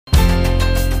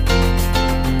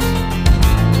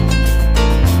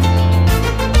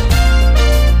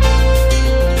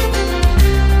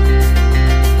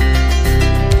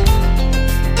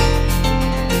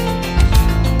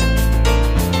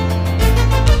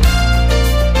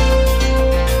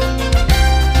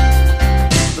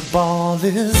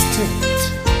is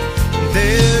tipped.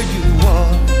 There you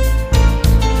are.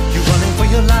 You're running for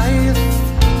your life.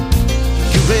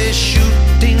 You're a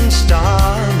shooting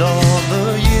star. And all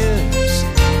the years,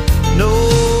 no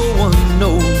one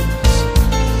knows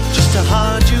just how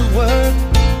hard you worked.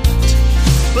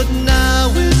 But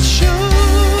now it shows.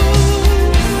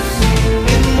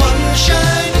 In one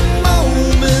shining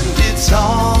moment, it's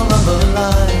all on the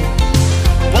line.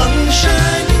 One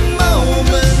shining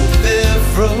moment, they're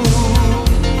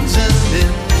frozen in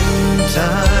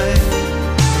time.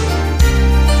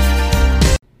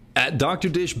 At Dr.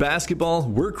 Dish Basketball,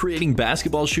 we're creating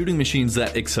basketball shooting machines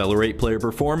that accelerate player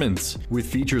performance. With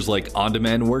features like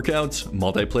on-demand workouts,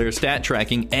 multiplayer stat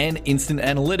tracking, and instant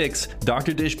analytics,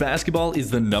 Dr. Dish Basketball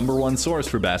is the #1 source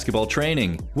for basketball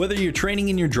training. Whether you're training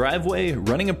in your driveway,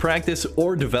 running a practice,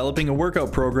 or developing a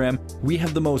workout program, we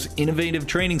have the most innovative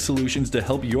training solutions to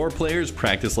help your players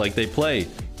practice like they play.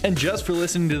 And just for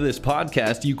listening to this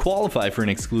podcast, you qualify for an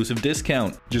exclusive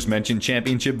discount. Just mention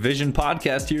Championship Vision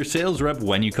Podcast to your sales rep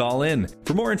when you call in.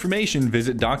 For more information,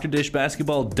 visit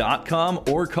drdishbasketball.com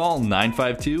or call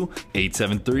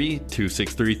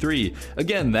 952-873-2633.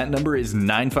 Again, that number is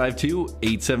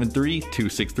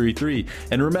 952-873-2633.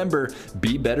 And remember,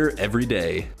 be better every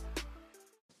day.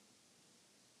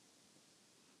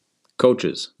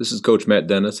 Coaches, this is Coach Matt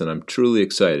Dennis, and I'm truly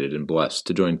excited and blessed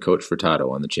to join Coach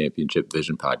Furtado on the Championship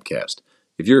Vision podcast.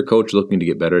 If you're a coach looking to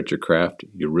get better at your craft,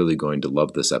 you're really going to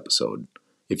love this episode.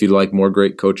 If you'd like more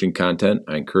great coaching content,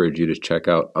 I encourage you to check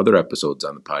out other episodes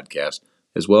on the podcast,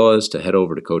 as well as to head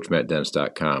over to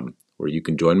CoachMattDennis.com, where you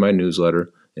can join my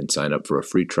newsletter and sign up for a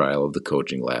free trial of the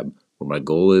Coaching Lab, where my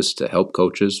goal is to help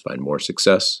coaches find more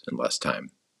success in less time.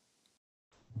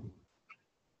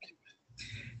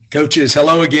 Coaches,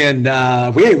 hello again.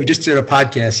 We just did a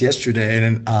podcast yesterday,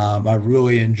 and I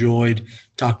really enjoyed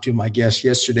talking to my guest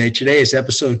yesterday. Today is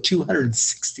episode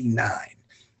 269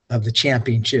 of the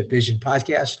Championship Vision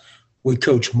podcast with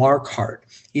Coach Marc Hart.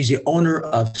 He's the owner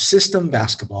of System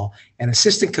Basketball and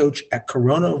assistant coach at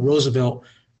Corona Roosevelt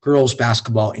Girls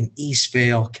Basketball in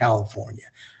Eastvale, California.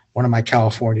 One of my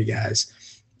California guys.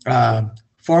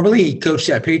 Formerly, he coached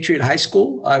at Patriot High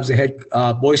School. I was the head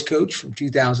boys coach from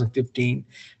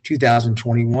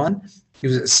 2015-2021. He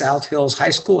was at South Hills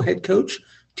High School head coach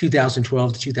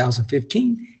 2012 to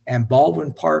 2015, and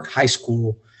Baldwin Park High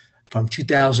School from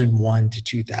 2001 to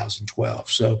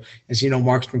 2012. So, as you know,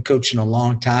 Marc's been coaching a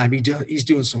long time. He's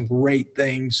doing some great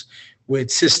things with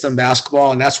System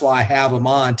Basketball, and that's why I have him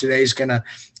on. Today he's going to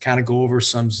kind of go over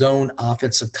some zone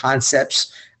offensive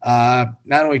concepts, not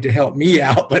only to help me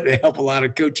out, but to help a lot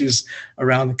of coaches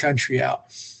around the country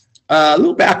out. A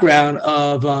little background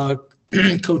of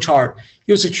Coach Hart.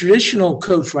 He was a traditional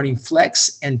coach running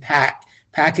flex and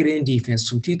pack-it-in defense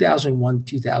from 2001 to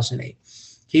 2008.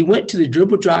 He went to the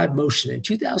dribble drive motion in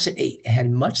 2008 and had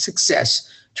much success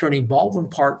turning Baldwin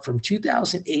Park from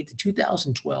 2008 to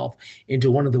 2012 into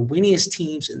one of the winningest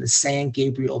teams in the San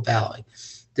Gabriel Valley.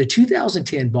 The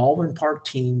 2010 Baldwin Park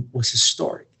team was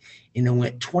historic, and it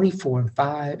went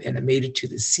 24-5, and it made it to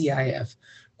the CIF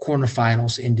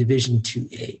quarterfinals in Division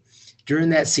IIA. During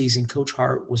that season, Coach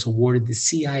Hart was awarded the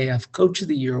CIF Coach of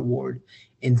the Year award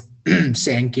in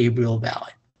San Gabriel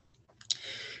Valley.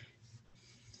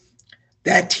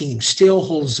 That team still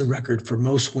holds the record for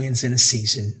most wins in a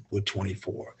season with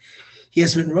 24. He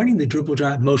has been running the dribble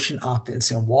drive motion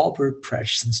offense and Wahlberg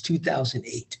press since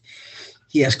 2008.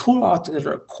 He has co-authored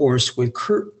a course with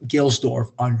Kurt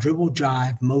Gilsdorf on dribble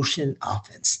drive motion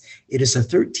offense. It is a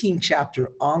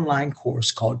 13-chapter online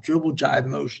course called Dribble Drive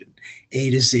Motion A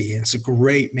to Z. It's a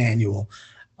great manual.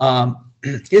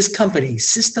 His company,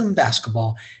 System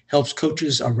Basketball, helps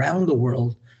coaches around the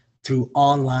world through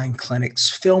online clinics,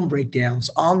 film breakdowns,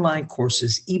 online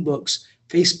courses, ebooks,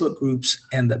 Facebook groups,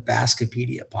 and the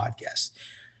Basketpedia podcast.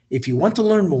 If you want to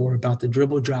learn more about the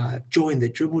Dribble Drive, join the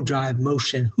Dribble Drive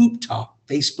Motion Hoop Talk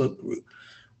Facebook group,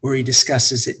 where he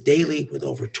discusses it daily with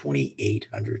over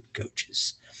 2,800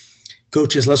 coaches.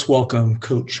 Coaches, let's welcome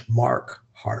Coach Marc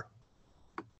Hart.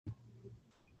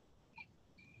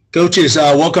 Coaches,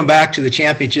 welcome back to the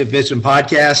Championship Vision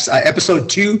podcast, episode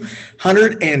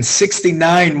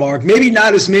 269, Marc. Maybe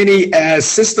not as many as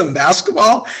System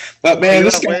Basketball, but man,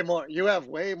 you have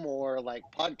way more like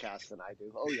podcasts than I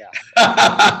do. Oh yeah.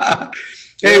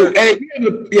 Hey,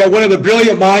 one of the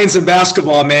brilliant minds in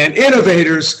basketball, man.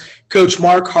 Innovators, Coach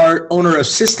Marc Hart, owner of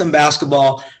System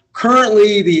Basketball,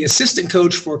 currently the assistant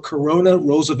coach for Corona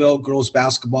Roosevelt Girls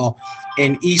Basketball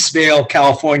in Eastvale,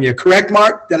 California. Correct,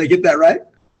 Marc? Did I get that right?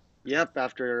 Yep.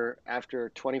 After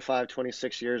 25,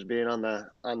 26 years being on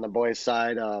the boys'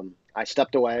 side, I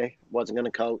stepped away, wasn't going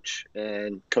to coach,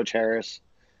 and Coach Harris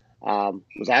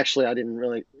Was actually we didn't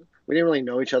really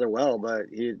know each other well, but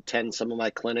he attended some of my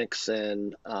clinics,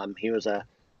 and he was a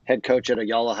head coach at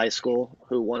Ayala High School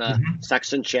who won a Mhm.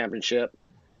 section championship,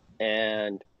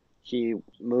 and he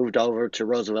moved over to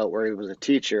Roosevelt where he was a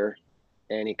teacher,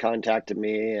 and he contacted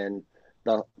me, and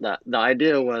the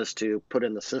idea was to put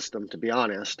in the system, to be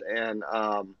honest, and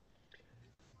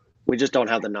we just don't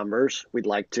have the numbers. We'd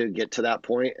like to get to that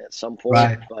point at some point,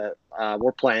 Right. but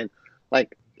we're playing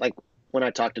like when I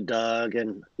talk to Doug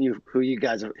and who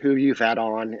you've had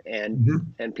on, Mhm.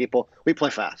 and people, we play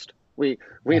fast. Right.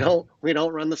 We don't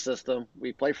run the system.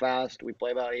 We play fast. We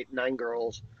play about 8 9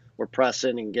 girls. We're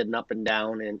pressing and getting up and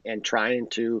down, and trying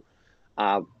to.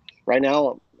 Uh, right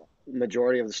now,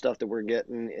 majority of the stuff that we're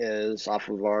getting is off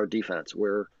of our defense.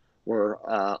 We're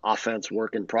offense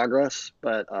work in progress,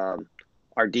 but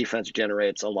our defense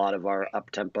generates a lot of our up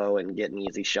tempo and getting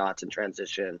easy shots and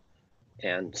transition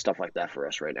and stuff like that for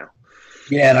us right now.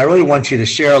 Yeah, and I really want you to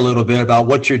share a little bit about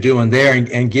what you're doing there,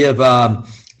 and give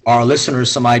our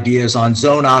listeners some ideas on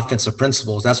zone offensive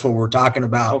principles. That's what we're talking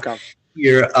about Okay.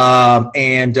 here.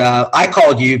 And I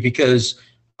called you because,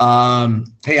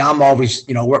 hey, I'm always,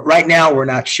 right now we're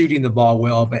not shooting the ball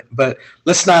well, but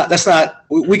let's not,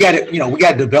 we got to, we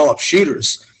got to develop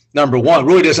shooters. Number one,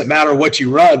 really doesn't matter what you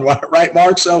run, right,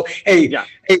 Mark? So, Yeah.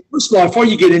 hey, first of all, before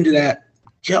you get into that,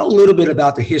 tell a little bit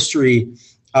about the history,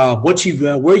 what you've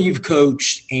where you've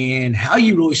coached, and how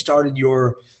you really started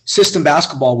your system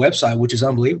basketball website, which is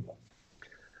unbelievable.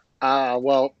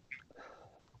 Well,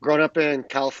 growing up in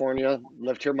California,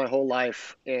 lived here my whole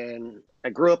life, and I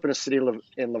grew up in a city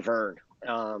in Laverne.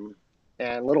 Um,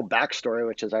 and little backstory,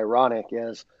 which is ironic,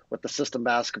 is with the system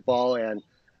basketball and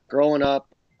growing up,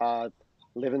 uh,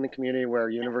 live in the community where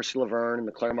University of Laverne and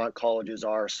the Claremont colleges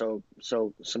are. So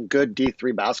some good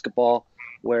D3 basketball,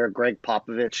 where Greg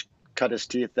Popovich cut his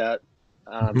teeth at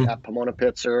Pomona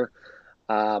Pitzer.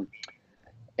 Um,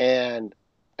 and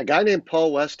a guy named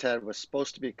Paul Westhead was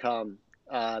supposed to become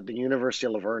the University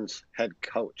of Laverne's head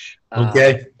coach.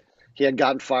 Okay. He had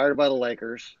gotten fired by the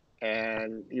Lakers,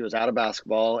 and he was out of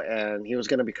basketball, and he was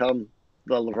going to become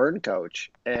the Laverne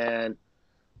coach. And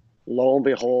lo and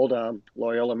behold,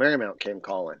 Loyola Marymount came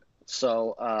calling.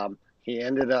 So he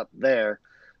ended up there.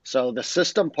 So the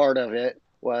system part of it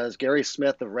was Gary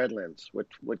Smith of Redlands, which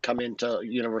would come into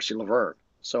University of Laverne.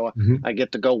 So Mhm. I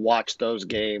get to go watch those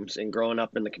games, and growing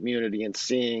up in the community and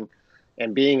seeing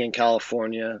and being in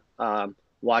California,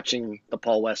 watching the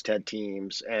Paul Westhead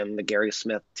teams and the Gary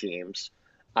Smith teams.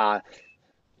 Uh,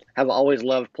 have always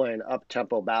loved playing up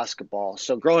tempo basketball.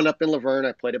 So growing up in Laverne,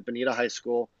 I played at Bonita High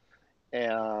School.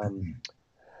 Um,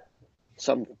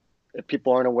 some If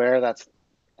people aren't aware, that's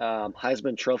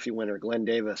Heisman Trophy winner Glenn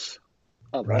Davis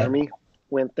of Right. Army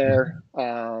went there.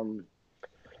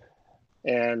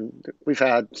 And we've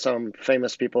had some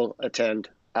famous people attend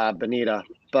Bonita,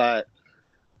 but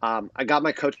I got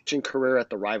my coaching career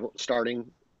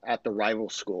starting at the rival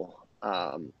school,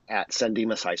 at San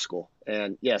Dimas High School.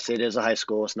 And yes, it is a high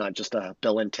school. It's not just a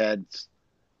Bill and Ted's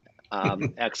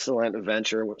excellent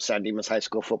adventure with San Dimas High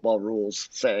School football rules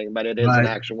saying, but Right.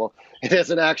 it is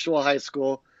an actual high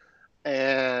school.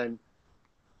 And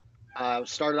I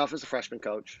started off as a freshman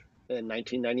coach in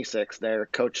 1996 there,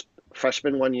 coached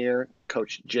freshman 1 year,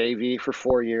 coached JV for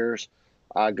 4 years.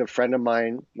 A good friend of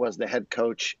mine was the head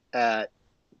coach at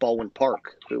Baldwin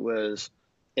Park, who was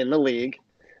in the league,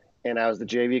 and I was the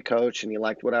JV coach, and he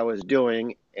liked what I was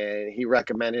doing, and he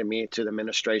recommended me to the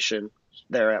administration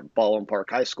there at Baldwin Park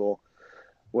High School,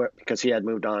 because he had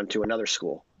moved on to another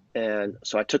school. And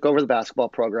so I took over the basketball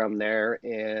program there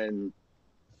in,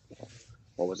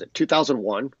 what was it,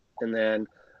 2001, and then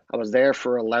I was there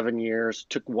for 11 years.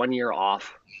 Took 1 year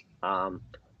off,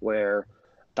 where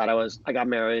I got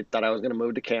married, thought I was going to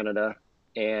move to Canada,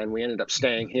 and we ended up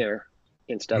staying here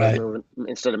Right.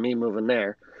 instead of me moving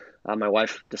there. My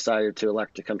wife decided to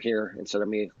elect to come here instead of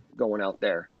me going out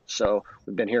there. So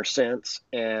we've been here since,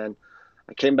 and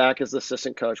I came back as the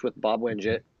assistant coach with Bob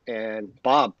Winget, and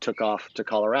Bob took off to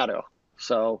Colorado.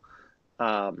 So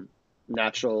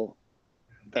natural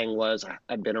thing was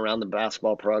I'd been around the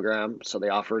basketball program, so they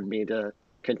offered me to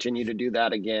continue to do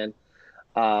that again.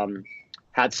 Um,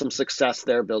 had some success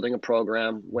there building a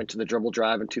program. Went to the dribble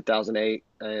drive in 2008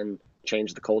 and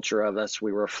changed the culture of us.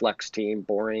 We were a flex team,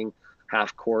 boring,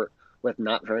 half court with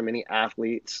not very many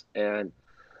athletes, and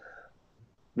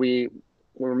we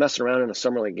were messing around in a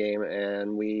summer league game,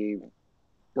 and we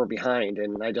were behind.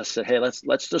 And I just said, hey,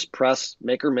 let's just press,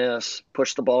 make or miss,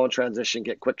 push the ball in transition,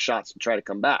 get quick shots, and try to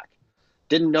come back.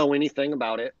 Didn't know anything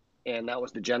about it, and that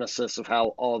was the genesis of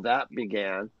how all that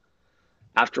began.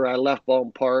 After I left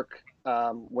Baldwin Park,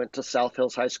 went to South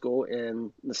Hills High School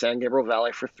in the San Gabriel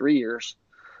Valley for 3 years.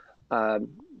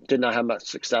 Did not have much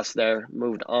success there.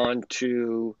 Moved on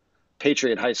to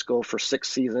Patriot High School for 6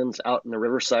 seasons out in the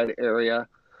Riverside area,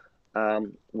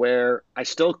 where I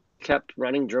still kept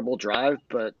running dribble drive,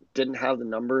 but didn't have the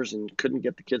numbers and couldn't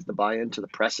get the kids to buy into the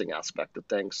pressing aspect of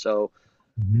things. So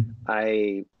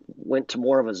I went to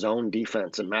more of a zone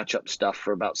defense and matchup stuff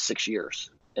for about 6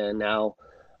 years. And now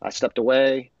I stepped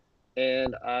away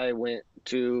and I went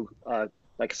to, like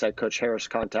I said, Coach Harris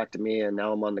contacted me, and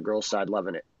now I'm on the girls' side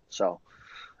loving it. So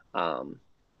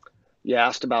you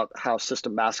asked about how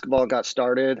system basketball got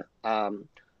started.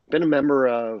 Been a member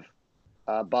of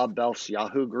Bob Belf's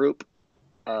Yahoo group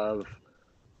of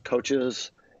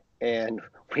coaches, and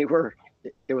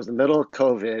it was the middle of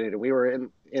COVID, and we were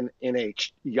in a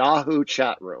Yahoo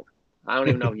chat room. I don't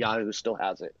even know if Yahoo still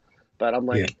has it, but I'm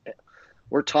like,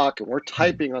 we're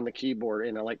typing on the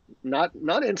keyboard, like not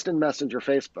instant messenger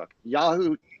Facebook,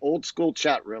 Yahoo old school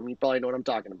chat room. You probably know what I'm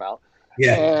talking about.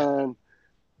 Yeah. And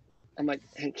I'm like,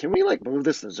 hey, can we move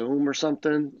this to Zoom or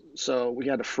something? So we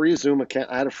had a free Zoom account.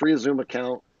 I had a free Zoom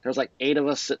account. There was 8 of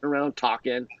us sitting around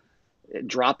talking. It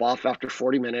drop off after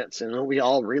 40 minutes, and then we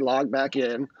all relog back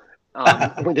in.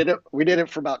 We did it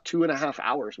for about 2.5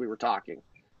 hours. We were talking,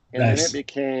 and then it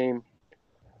became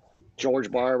George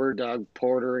Barber, Doug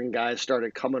Porter, and guys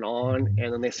started coming on,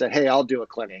 and then they said, "Hey, I'll do a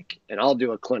clinic," and I'll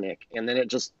do a clinic, and then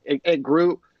it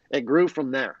grew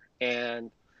from there.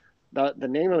 And the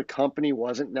name of the company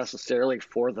wasn't necessarily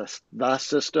for the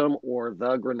system or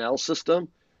the Grinnell system.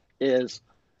 It's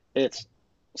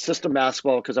system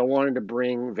basketball because I wanted to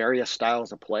bring various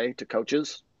styles of play to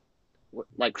coaches,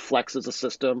 like flex as a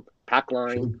system, pack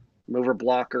line, mover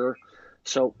blocker.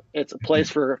 So it's a place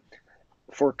for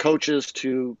coaches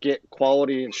to get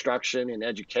quality instruction and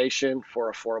education for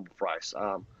a affordable price.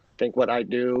 I think what I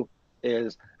do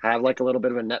is have a little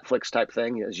bit of a Netflix type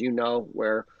thing, as you know,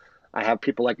 where I have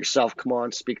people like yourself come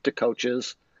on, speak to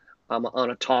coaches on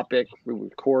a topic. We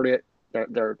record it.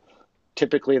 They're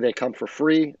typically they come for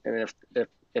free, and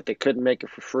if they couldn't make it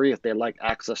for free, if they like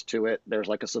access to it, there's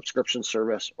a subscription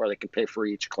service, or they can pay for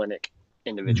each clinic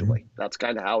individually. That's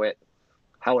kind of how it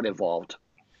evolved,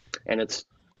 and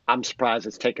I'm surprised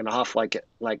it's taken off like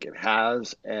it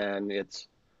has, and it's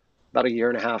about 1.5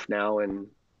 years now, and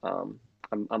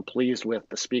I'm pleased with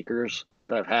the speakers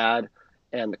that I've had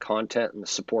and the content and the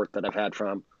support that I've had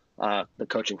from the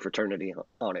coaching fraternity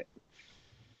on it.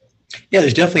 Yeah,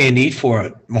 there's definitely a need for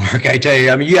it, Mark. I tell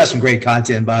you, you have some great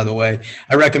content, by the way.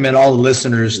 I recommend all the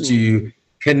listeners to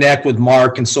connect with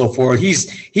Mark and so forth.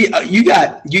 You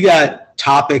got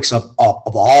topics of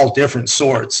all different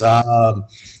sorts.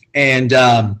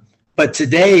 But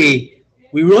today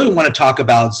we really want to talk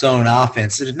about zone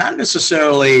offense. It's not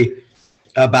necessarily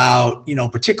about,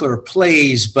 particular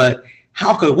plays, but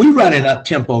how could we run an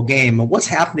up-tempo game? And what's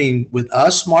happening with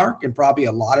us, Mark, and probably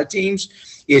a lot of teams,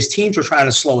 is teams are trying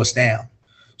to slow us down.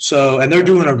 And they're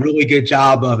doing a really good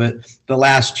job of it the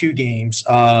last 2 games.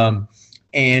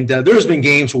 There's been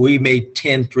games where we made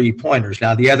 10 3-pointers.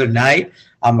 Now, the other night,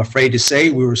 I'm afraid to say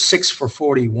we were 6 for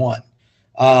 41.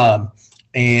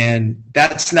 And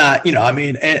that's not,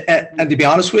 and to be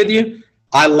honest with you,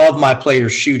 I love my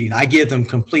players shooting. I give them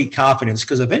complete confidence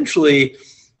because eventually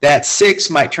that 6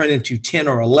 might turn into 10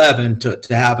 or 11 to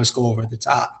have us go over the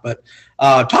top. But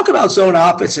talk about zone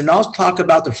offense, and also talk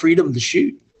about the freedom to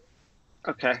shoot.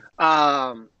 Okay.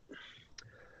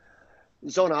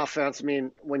 Zone offense.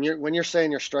 When you're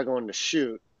saying you're struggling to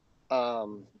shoot,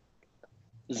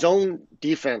 zone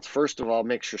defense, first of all,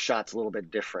 makes your shots a little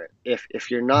bit different. If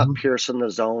you're not piercing the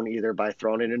zone either by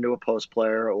throwing it into a post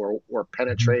player or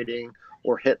penetrating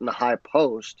or hitting the high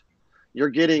post, you're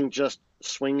getting just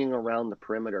swinging around the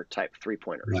perimeter type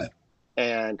 3-pointers. Right.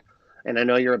 And I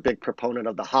know you're a big proponent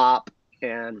of the hop,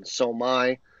 and so am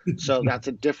I. So that's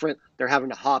they're having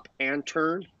to hop and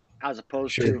turn as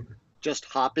opposed to just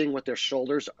hopping with their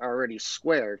shoulders already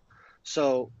squared.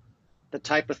 So the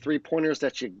type of 3-pointers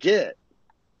that you get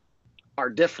are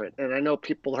different. And I know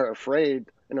people are afraid.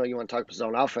 I know you want to talk about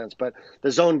zone offense, but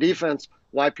the zone defense,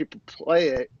 why people play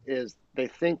it is they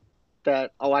think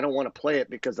that, I don't want to play it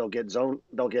because they'll get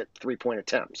 3-point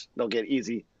attempts. They'll get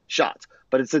easy shots,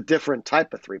 but it's a different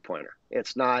type of 3-pointer.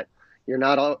 It's not, you're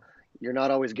not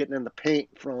always getting in the paint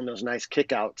throwing those nice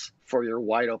kickouts for your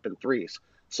wide open threes.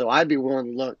 So I'd be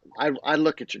willing to look. I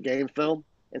look at your game film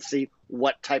and see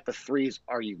what type of threes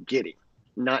are you getting.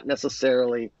 Not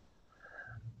necessarily.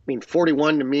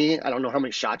 41 to me, I don't know how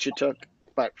many shots you took,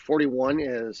 but 41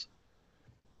 is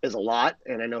a lot.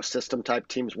 And I know system type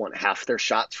teams want half their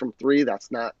shots from 3.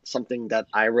 That's not something that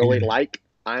I really like.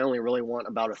 I only really want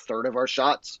about 1/3 of our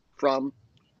shots from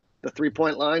the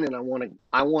 3-point line, and I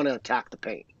want to attack the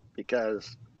paint,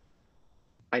 because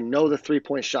I know the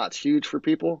 3-point shot's huge for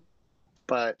people,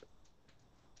 but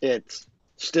it's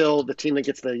still the team that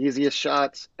gets the easiest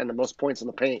shots and the most points in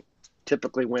the paint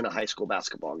typically win a high school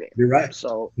basketball game. You're right.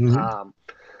 So,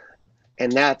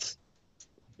 and that's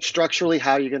structurally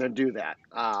how you're going to do that.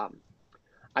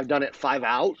 I've done it 5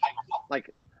 out. Like,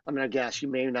 I'm going to guess you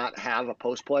may not have a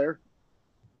post player.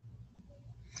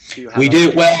 We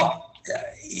do. Well,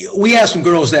 we have some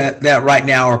girls that right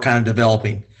now are kind of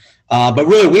developing. But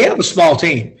really, we have a small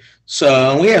team.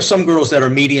 So we have some girls that are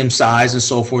medium size and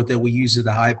so forth that we use at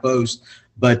the high post,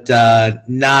 but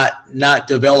not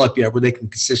developed yet where they can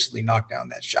consistently knock down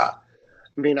that shot.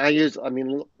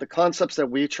 The concepts that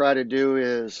we try to do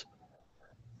is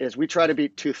we try to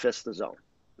beat 2/5 the zone.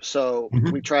 So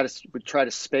we try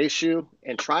to space you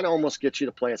and try to almost get you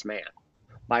to play as man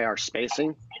by our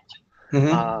spacing.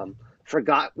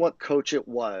 Forgot what coach it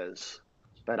was,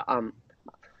 but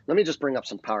let me just bring up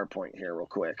some PowerPoint here real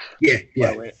quick. Yeah.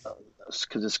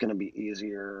 Because it's going to be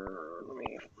easier.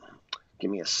 Give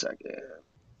me a second.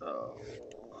 Of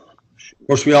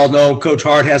course, we all know Coach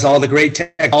Hart has all the great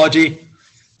technology.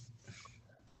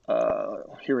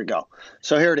 Here we go.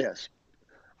 So here it is.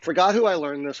 Forgot who I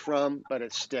learned this from, but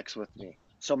it sticks with me.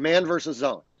 So man versus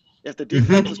zone. If the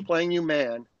defense is playing you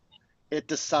man, it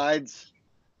decides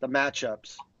the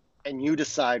matchups, and you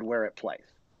decide where it plays.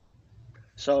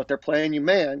 So if they're playing you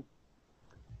man,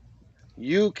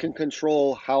 you can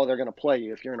control how they're going to play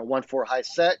you. If you're in a 1-4 high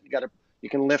set, you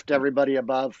can lift everybody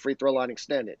above free throw line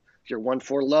extended. If you're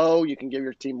 1-4 low, you can give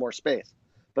your team more space.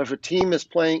 But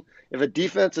if a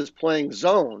defense is playing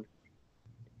zone,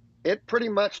 it pretty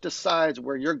much decides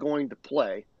where you're going to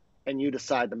play, and you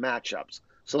decide the matchups.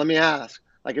 So let me ask,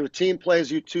 like if a team plays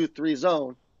you 2-3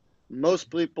 zone, most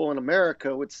people in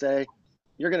America would say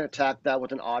you're going to attack that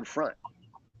with an odd front.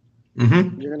 You're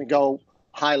going to go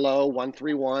high-low,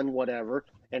 1-3-1, whatever.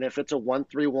 And if it's a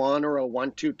 1-3-1 or a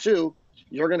 1-2-2,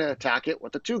 you're going to attack it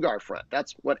with a 2-guard front.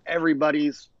 That's what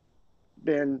everybody's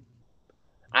been.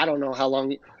 I don't know how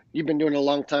long you've been doing it a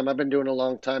long time. I've been doing it a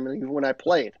long time. And even when I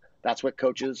played, that's what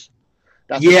coaches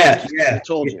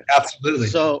told you. Absolutely.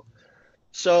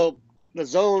 So the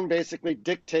zone basically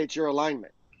dictates your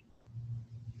alignment.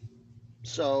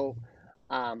 So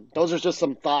those are just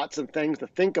some thoughts and things to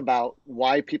think about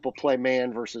why people play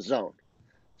man versus zone.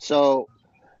 So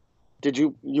did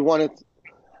you want to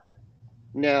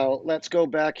 – now let's go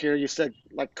back here. You said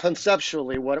like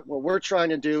conceptually what we're trying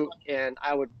to do, and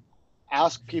I would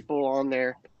ask people on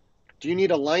there, do you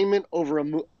need alignment over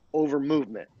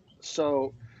movement?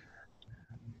 So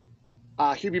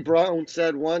Hubie Brown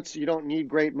said once, you don't need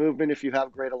great movement if you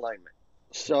have great alignment.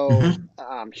 So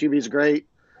Hubie's great.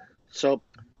 So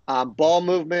ball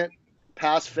movement,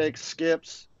 pass fake,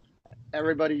 skips.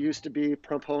 Everybody used to be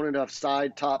proponent of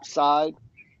side, top, side.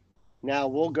 Now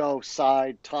we'll go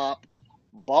side, top,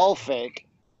 ball fake,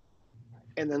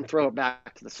 and then throw it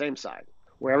back to the same side.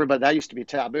 That used to be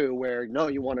taboo, where no,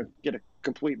 you want to get a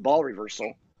complete ball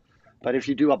reversal. But if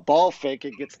you do a ball fake,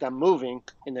 it gets them moving,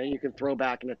 and then you can throw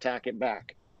back and attack it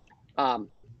back.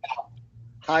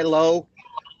 High-low,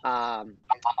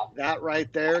 that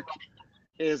right there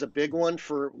is a big one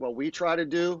for what we try to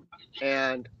do.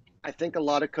 And I think a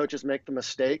lot of coaches make the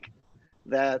mistake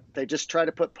that they just try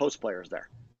to put post players there.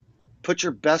 Put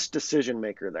your best decision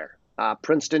maker there.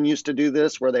 Princeton used to do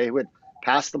this, where they would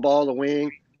pass the ball to the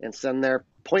wing and send their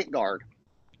point guard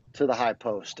to the high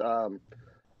post.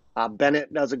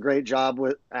 Bennett does a great job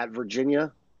at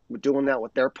Virginia with doing that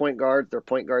with their point guards. Their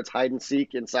point guards hide and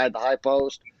seek inside the high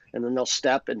post, and then they'll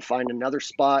step and find another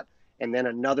spot, and then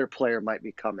another player might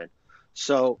be coming.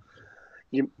 So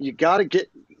you got to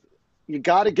get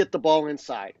the ball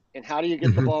inside. And how do you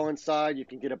get the ball inside? You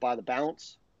can get it by the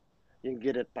bounce. You can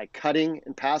get it by cutting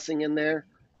and passing in there,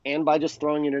 and by just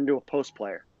throwing it into a post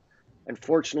player.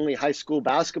 Unfortunately, high school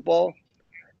basketball,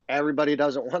 everybody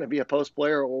doesn't want to be a post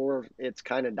player, or it's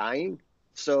kind of dying.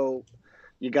 So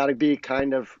you got to be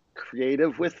kind of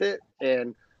creative with it.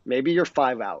 And maybe you're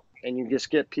 5 out and you just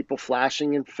get people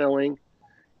flashing and filling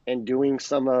and doing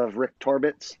some of Rick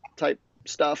Torbett's type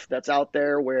stuff that's out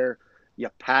there, where you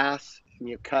pass and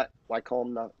you cut, I call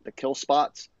them the kill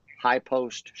spots, high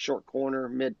post, short corner,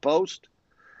 mid post,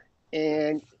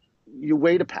 and you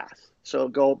wait a pass. So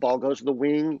ball goes to the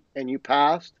wing and you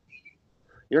passed.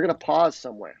 You're going to pause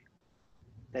somewhere.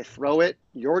 They throw it,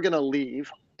 you're going to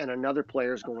leave, and another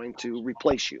player is going to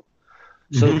replace you.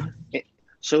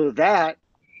 So that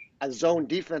a zone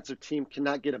defensive team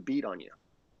cannot get a beat on you.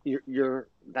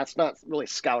 That's not really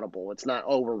scoutable. It's not,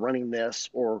 we're running this,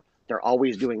 or they're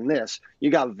always doing this. You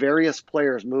got various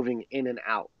players moving in and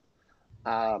out.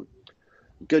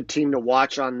 Good team to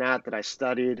watch on that I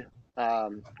studied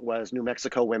was New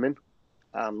Mexico women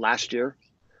last year.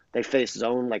 They faced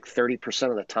zone like 30%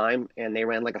 of the time, and they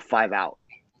ran like a 5-out.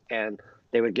 And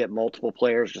they would get multiple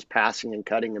players just passing and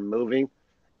cutting and moving,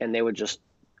 and they would just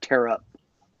tear up.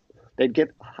 They'd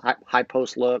get high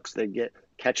post looks. They'd get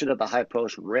catch it at the high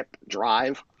post, rip,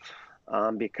 drive,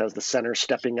 because the center's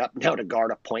stepping up now to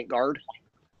guard a point guard,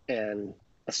 and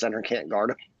a center can't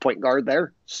guard a point guard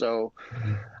there. So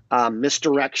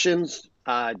misdirections,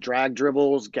 drag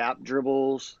dribbles, gap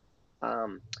dribbles,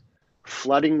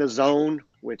 flooding the zone,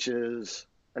 which is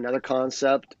another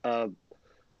concept of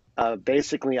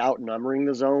basically outnumbering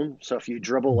the zone. So if you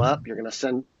dribble up, you're going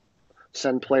to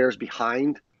send players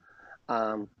behind.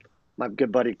 My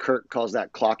good buddy Kurt calls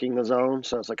that clocking the zone.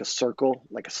 So it's like a circle,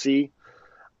 like a C.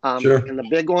 Sure. And the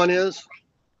big one is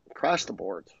crash the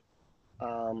boards.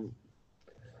 I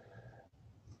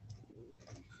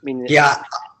mean, Yeah.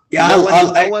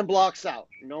 no one blocks out.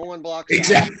 No one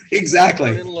blocks out.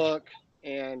 Exactly. Turn and look,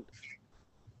 and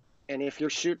if you're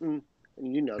shooting,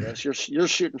 and you know this, you're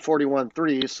shooting 41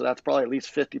 threes, so that's probably at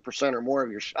least 50% or more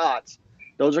of your shots.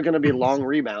 Those are going to be long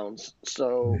rebounds,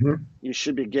 so you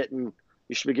should be getting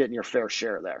your fair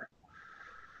share there.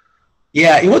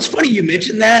 Yeah, and what's funny you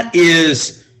mentioned that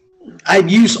is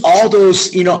I've used all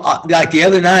those, like the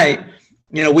other night,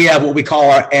 we have what we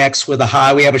call our X with a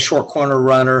high. We have a short corner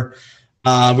runner.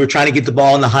 We're trying to get the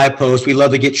ball in the high post. We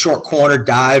love to get short corner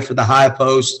dive for the high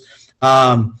post.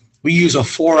 We use a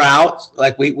 4-out,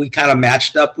 like we kind of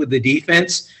matched up with the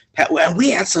defense. And we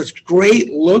had such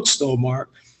great looks, though, Mark.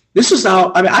 This is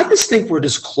how, I just think we're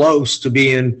just close to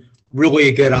being really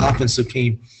a good offensive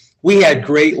team. We had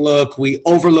great look. We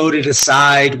overloaded a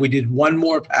side. We did one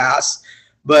more pass,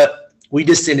 but we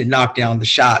just didn't knock down the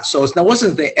shot. So it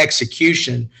wasn't the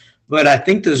execution, but I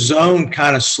think the zone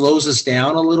kind of slows us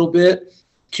down a little bit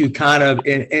to kind of,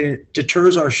 and it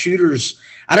deters our shooters.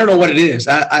 I don't know what it is.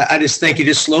 I just think it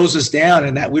just slows us down,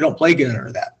 and that we don't play good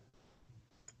under that.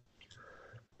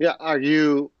 Yeah.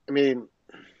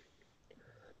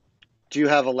 Do you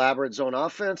have elaborate zone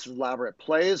offense, elaborate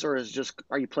plays, or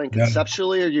are you playing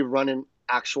conceptually? Or are you running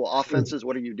actual offenses?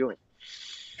 What are you doing?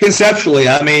 Conceptually,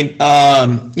 I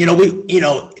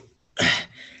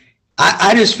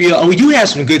just feel we do have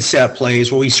some good set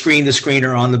plays where we screen the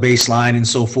screener on the baseline and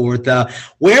so forth.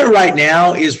 Where right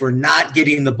now is we're not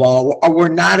getting the ball, or we're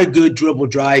not a good dribble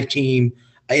drive team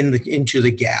into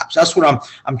the gaps. That's what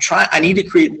I'm trying. I need to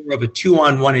create more of a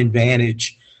 2-on-1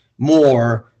 advantage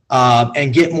more.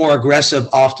 And get more aggressive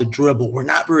off the dribble. We're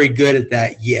not very good at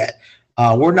that yet.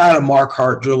 We're not a Marc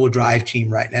Hart dribble drive team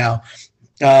right now,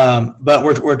 but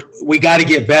we got to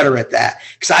get better at that,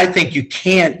 because I think you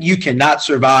cannot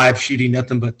survive shooting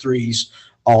nothing but threes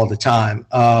all the time.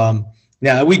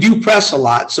 Now we do press a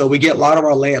lot, so we get a lot of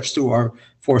our layups through our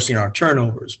forcing our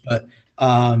turnovers, but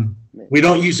we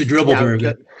don't use the dribble very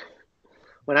good.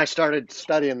 When I started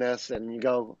studying this, and you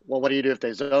go, well, what do you do if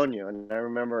they zone you? And I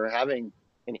remember having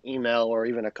an email or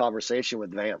even a conversation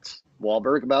with Vance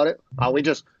Wahlberg about it. We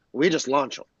just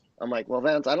launch them. I'm like, well,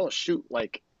 Vance, I don't shoot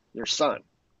like your son,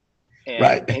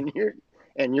 right? And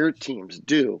your teams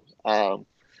do.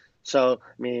 So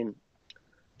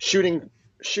shooting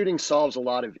solves a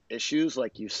lot of issues,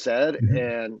 like you said,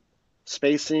 and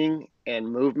spacing and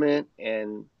movement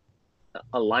and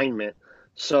alignment.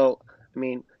 So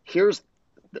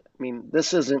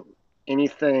this isn't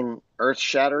anything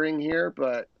earth-shattering here,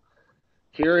 but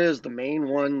here is the main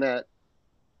one that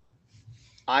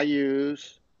I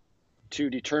use to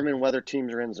determine whether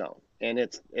teams are in zone. And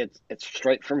it's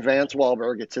straight from Vance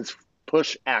Wahlberg. It's his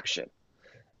push action.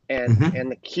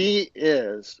 And the key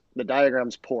is, the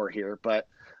diagram's poor here, but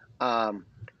you're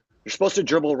supposed to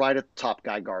dribble right at the top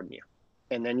guy guarding you.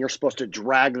 And then you're supposed to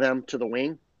drag them to the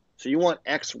wing. So you want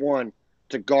X1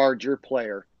 to guard your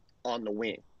player on the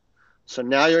wing. So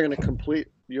now you're going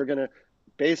to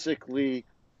basically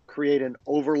create an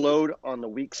overload on the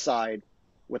weak side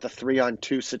with a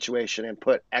 3-on-2 situation and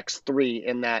put X3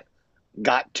 in that I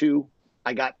got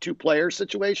two players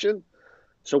situation.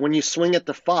 So when you swing at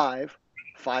the 5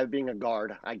 being a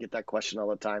guard, I get that question all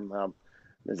the time.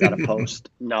 Is that a post?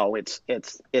 No, it's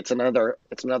another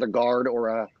guard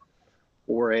or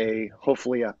a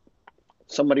hopefully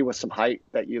somebody with some height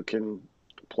that you can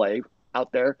play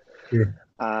out there.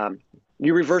 Yeah.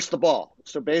 You reverse the ball.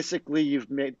 So basically you've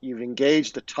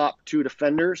engaged the top 2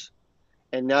 defenders,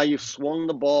 and now you've swung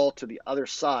the ball to the other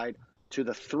side to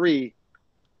the 3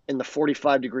 in the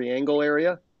 45-degree angle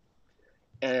area.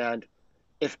 And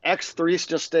if X3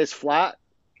 just stays flat,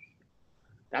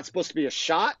 that's supposed to be a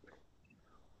shot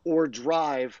or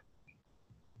drive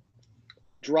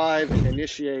and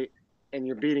initiate and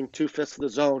you're beating 2/5 of the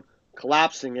zone,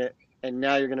 collapsing it, and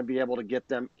now you're going to be able to get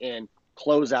them in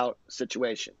closeout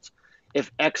situations.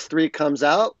 If X3 comes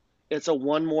out, it's a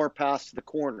one more pass to the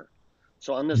corner.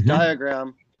 So on this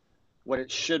diagram, what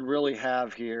it should really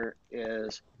have here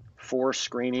is 4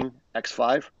 screening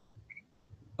X5.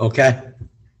 Okay.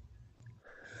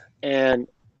 And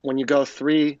when you go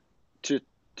 3 to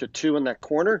 2 in that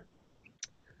corner,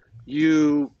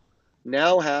 you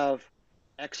now have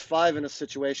X5 in a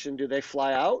situation. Do they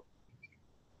fly out?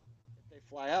 If they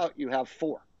fly out, you have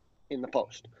 4 in the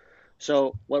post.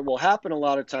 So what will happen a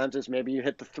lot of times is maybe you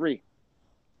hit the 3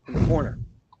 in the corner.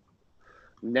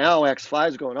 Now X5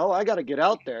 is going, oh, I got to get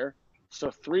out there. So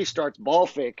 3 starts ball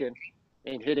faking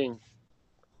and hitting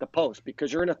the post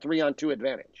because you're in a 3-on-2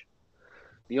 advantage.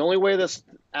 The only way this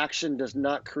action does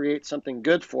not create something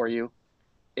good for you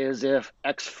is if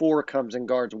X4 comes and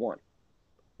guards 1.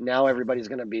 Now everybody's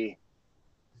going to be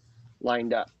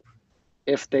lined up.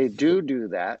 If they do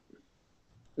that,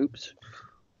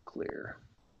 clear.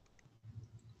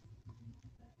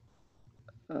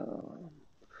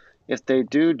 If they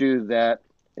do that,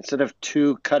 instead of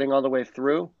 2 cutting all the way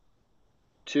through,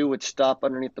 2 would stop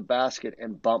underneath the basket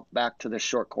and bump back to the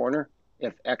short corner.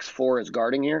 If X4 is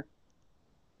guarding here,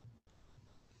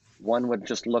 1 would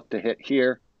just look to hit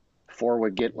here. 4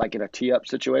 would get like in a tee-up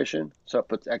situation. So it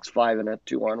puts X5 in a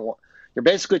 2-on-1. You're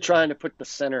basically trying to put the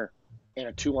center in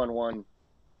a 2-on-1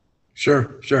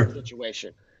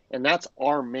 situation. And that's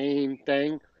our main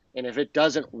thing. And if it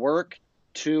doesn't work,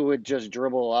 2 would just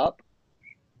dribble up.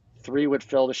 3 would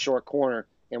fill the short corner,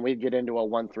 and we'd get into a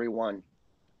 1-3-1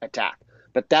 attack.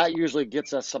 But that usually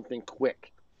gets us something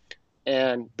quick.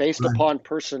 And based upon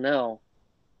personnel,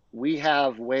 we've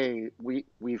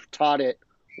taught it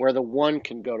where the 1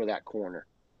 can go to that corner,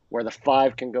 where the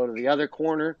 5 can go to the other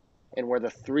corner, and where the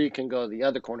 3 can go to the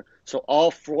other corner. So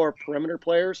all 4 perimeter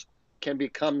players can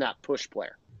become that push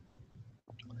player.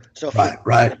 So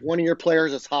if one of your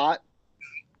players is hot,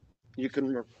 you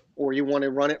can, or you want to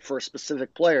run it for a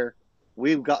specific player,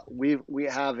 we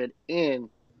have it in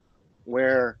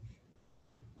where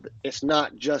it's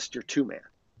not just your 2-man.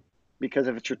 Because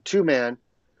if it's your 2-man,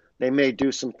 they may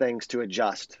do some things to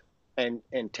adjust and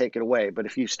take it away. But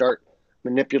if you start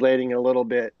manipulating it a little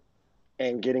bit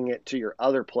and getting it to your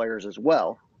other players as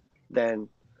well, then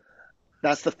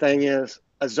that's the thing is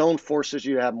a zone forces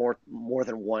you to have more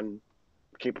than one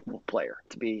capable player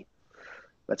to be.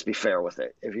 Let's be fair with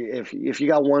it. If you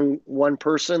got one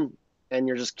person and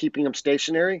you're just keeping them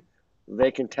stationary,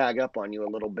 they can tag up on you a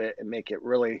little bit and make it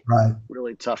really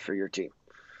tough for your team.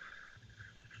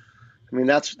 I mean,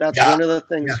 that's one of the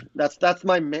things. Yeah.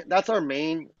 That's our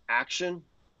main action.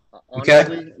 Honestly,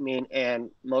 okay. I mean, and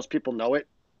most people know it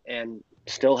and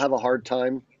still have a hard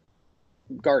time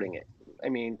guarding it. I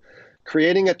mean,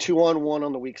 creating a 2-on-1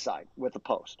 on the weak side with a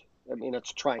post. I mean,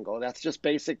 it's a triangle. That's just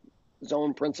basic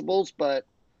zone principles, but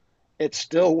it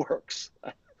still works.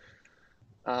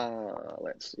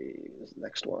 Let's see. This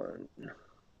next one.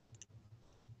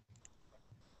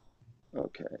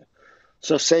 Okay.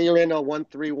 So say you're in a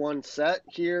 1-3-1 set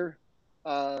here.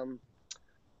 A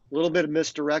little bit of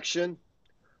misdirection.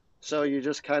 So you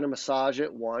just kind of massage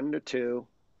it 1 to 2,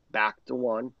 back to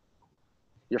 1.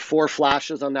 Your 4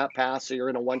 flashes on that pass, so you're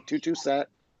in a 1-2-2 set.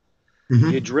 Mm-hmm.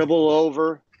 You dribble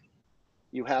over.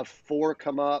 You have 4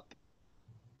 come up,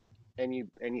 and you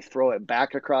throw it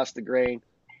back across the grain.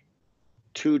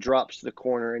 2 drops to the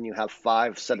corner, and you have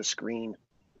 5 set a screen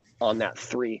on that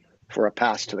 3 for a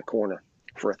pass to the corner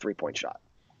for a 3-point shot.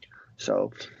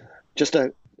 So just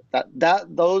this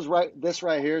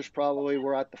right here is probably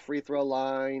we're at the free throw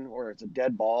line or it's a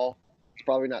dead ball. It's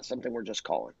probably not something we're just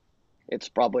calling. It's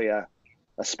probably a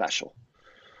special.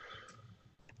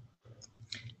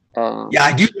 Yeah,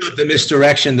 I do love the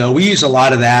misdirection, though. We use a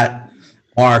lot of that,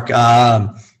 Mark.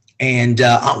 And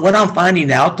what I'm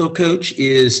finding out, though, Coach,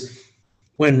 is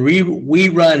when we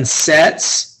run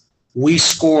sets, we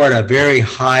score at a very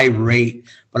high rate.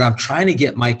 But I'm trying to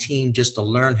get my team just to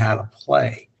learn how to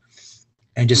play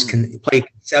and just play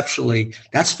conceptually.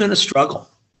 That's been a struggle.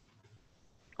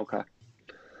 Okay.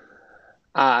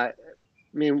 I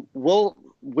mean,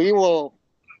 we will,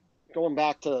 going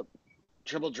back to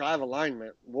dribble drive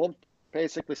alignment, we'll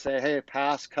basically say, hey,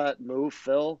 pass, cut, move,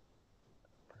 fill.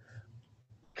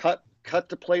 Cut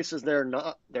to places they're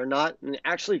not, and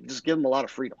actually just give them a lot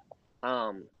of freedom.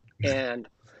 And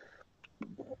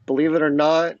believe it or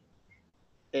not,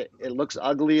 it looks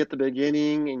ugly at the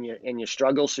beginning and you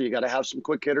struggle, so you got to have some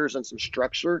quick hitters and some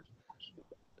structure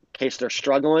in case they're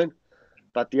struggling.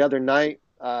 But the other night,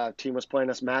 team was playing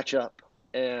us matchup,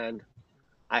 and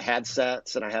I had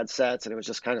sets, and it was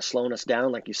just kind of slowing us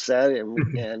down, like you said,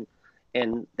 and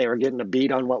and they were getting a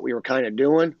beat on what we were kind of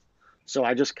doing. So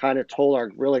I just kind of told our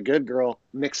really good girl,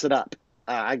 mix it up.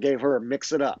 I gave her a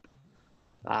mix it up.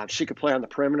 She could play on the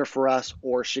perimeter for us,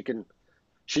 or she can.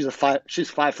 She's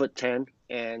 5'10",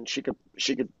 and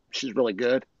she's really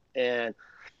good, and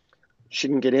she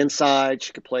can get inside.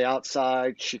 She could play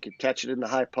outside. She could catch it in the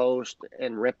high post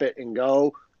and rip it and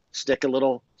go. Stick a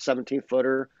little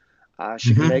 17-footer.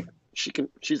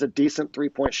 She's a decent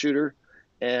 3-point shooter,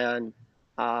 and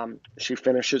she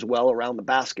finishes well around the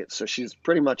basket. So she's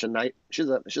pretty much she's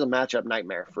a matchup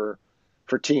nightmare for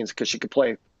teams, because she could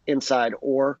play inside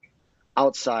or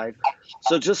outside.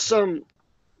 So just some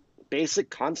basic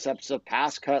concepts of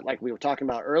pass cut, like we were talking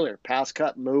about earlier. Pass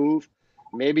cut, move.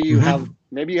 Maybe you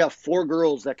have 4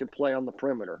 girls that can play on the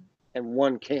perimeter and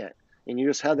 1 can't, and you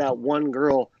just have that 1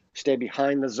 girl stay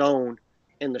behind the zone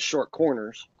in the short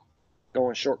corners,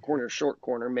 going short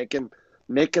corner, making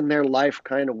their life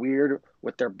kind of weird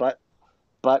with their butt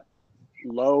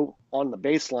low on the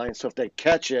baseline. So if they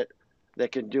catch it, they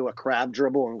can do a crab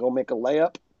dribble and go make a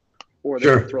layup, or they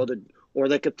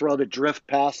could throw the drift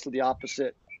pass to the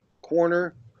opposite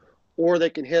corner, or they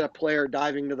can hit a player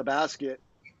diving to the basket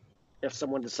if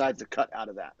someone decides to cut out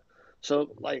of that. So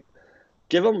like,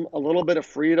 give them a little bit of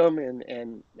freedom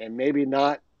and maybe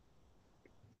not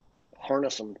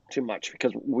harness them too much,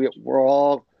 because we're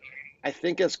all, I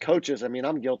think as coaches, I mean,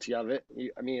 I'm guilty of it.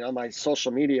 I mean, on my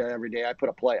social media every day, I put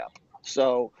a play up.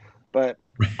 So, but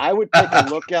I would take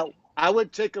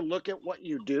a look at what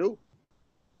you do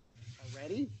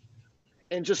already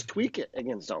and just tweak it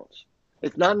against zones.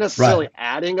 It's not necessarily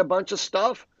adding a bunch of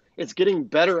stuff. It's getting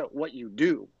better at what you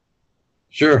do.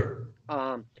 Sure.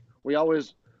 We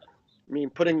always, I mean,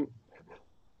 putting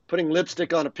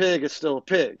lipstick on a pig is still a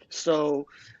pig. So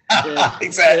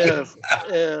exactly.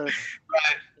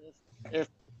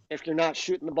 If you're not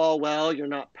shooting the ball well, you're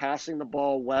not passing the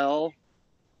ball well,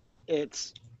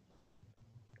 it's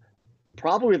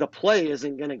probably the play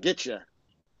isn't going to get you.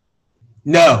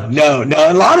 No.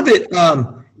 A lot of it,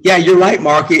 yeah, you're right,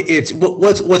 Mark. It's we're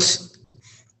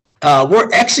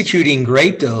executing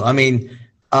great though. I mean,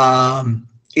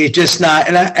 it's just not,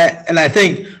 and I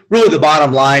think really the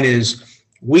bottom line is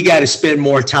we got to spend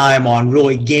more time on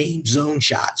really game zone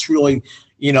shots. Really,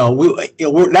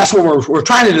 that's what we're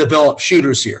trying to develop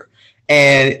shooters here,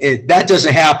 and that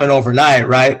doesn't happen overnight,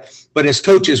 right? But as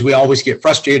coaches, we always get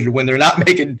frustrated when they're not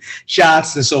making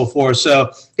shots and so forth.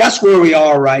 So that's where we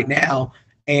are right now,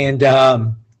 and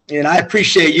I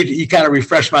appreciate you kind of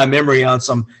refresh my memory on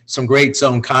some great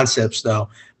zone concepts, though.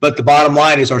 But the bottom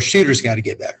line is our shooters got to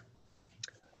get better.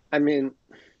 I mean,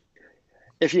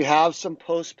 if you have some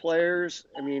post players,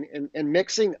 I mean, and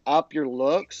mixing up your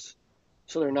looks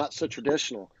so they're not so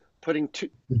traditional,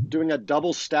 doing a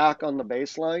double stack on the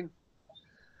baseline,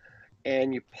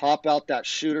 and you pop out that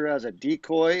shooter as a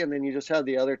decoy, and then you just have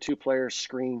the other 2 players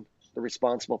screen the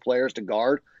responsible players to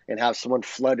guard and have someone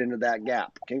flood into that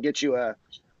gap. Can get you a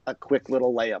quick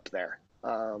little layup there.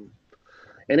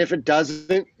 And if it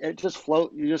doesn't, it just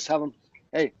float. You just have them,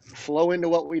 hey, flow into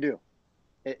what we do.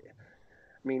 I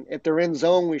mean, if they're in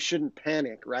zone, we shouldn't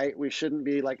panic, right? We shouldn't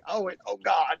be like, oh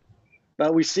God.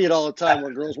 But we see it all the time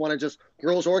where girls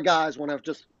or guys want to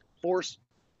just force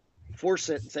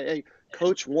it and say, hey,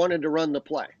 coach wanted to run the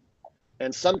play.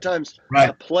 And sometimes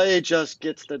the play just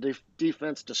gets the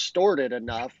defense distorted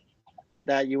enough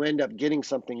that you end up getting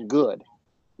something good,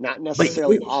 not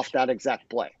necessarily off that exact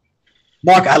play.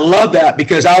 Mark, I love that,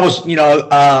 because I was,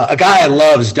 a guy I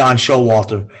love is Don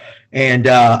Showalter. And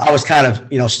I was kind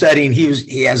of, studying.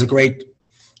 He has a great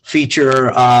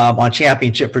feature on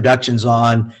Championship Productions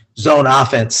on zone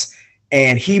offense.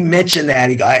 And he mentioned that.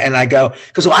 And I go,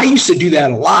 because I used to do that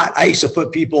a lot. I used to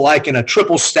put people like in a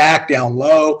triple stack down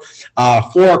low,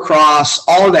 4 across,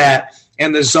 all of that.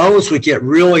 And the zones would get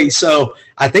really, so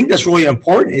I think that's really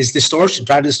important is distortion.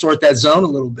 Try to distort that zone a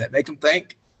little bit, make them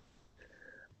think.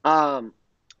 And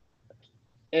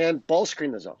ball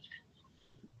screen the zone.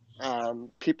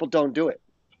 People don't do it.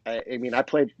 I mean, I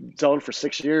played zone for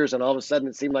 6 years, and all of a sudden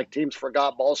it seemed like teams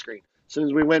forgot ball screen. As soon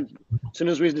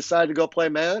as we decided to go play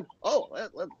man,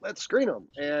 let's screen them.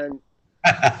 And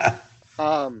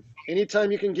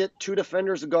anytime you can get 2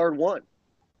 defenders to guard 1,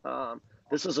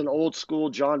 this is an old school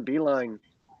John Beeline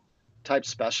type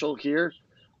special here,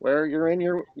 where you're in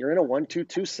a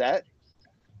 1-2-2 set,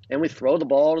 and we throw the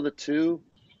ball to the 2,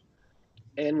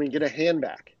 and we get a hand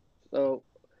back. So,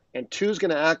 and 2's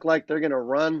going to act like they're going to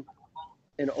run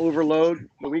and overload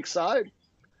the weak side,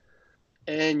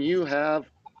 and you have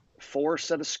 4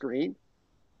 set a screen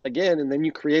again, and then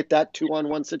you create that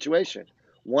 2-on-1 situation.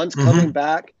 One's coming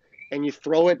back, and you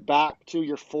throw it back to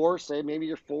your 4. Say maybe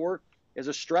your 4 is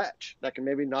a stretch that can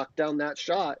maybe knock down that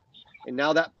shot. And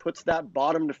now that puts that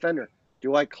bottom defender.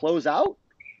 Do I close out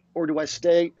or do I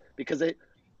stay? Because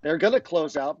they're going to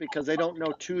close out because they don't know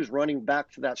 2's running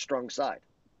back to that strong side.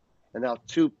 And now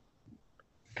 2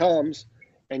 comes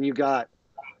and you got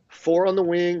 4 on the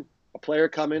wing, a player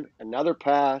coming, another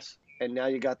pass, and now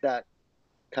you got that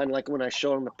kind of like when I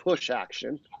showed them the push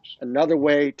action, another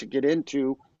way to get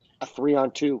into a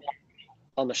 3-on-2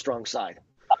 on the strong side.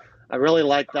 I really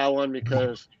like that one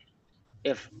because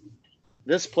if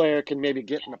this player can maybe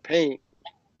get in the paint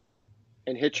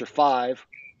and hit your 5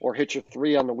 or hit your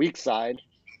 3 on the weak side,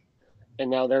 and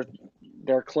now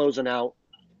they're closing out,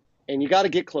 and you got to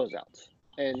get closeouts.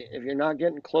 And if you're not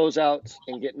getting closeouts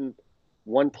and getting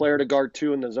one player to guard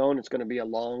 2 in the zone, it's going to be a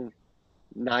long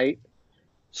night.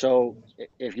 So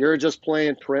if you're just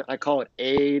playing, I call it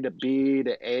A to B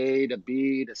to A to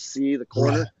B to C, the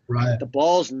corner. Right. The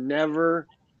ball's never,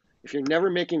 if you're never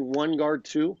making 1 guard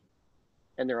 2,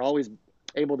 and they're always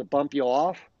able to bump you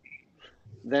off,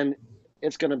 then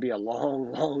it's going to be a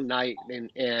long, long night.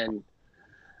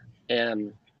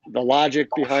 And the logic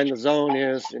behind the zone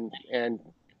is, and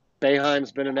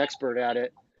Boeheim's been an expert at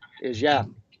it, is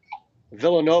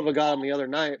Villanova got them the other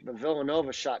night, but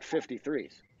Villanova shot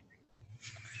 53s.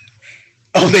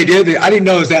 Oh, they did? I didn't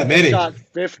know it was that many. They shot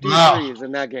 53s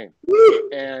in that game. Woo!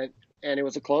 And it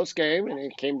was a close game, and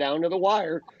it came down to the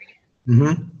wire.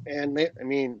 Mm-hmm.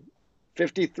 And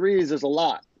 53s is a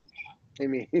lot. I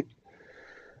mean,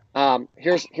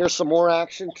 here's some more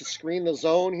action to screen the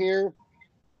zone here.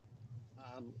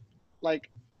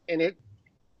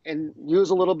 And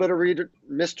use a little bit of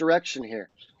misdirection here.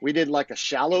 We did like a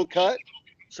shallow cut,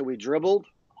 so we dribbled,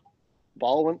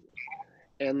 ball went,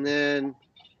 and then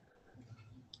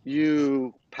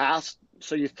you pass,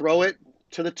 so you throw it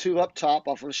to the 2 up top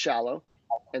off of the shallow,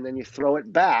 and then you throw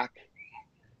it back,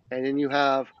 and then you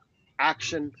have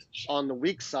action on the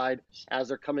weak side as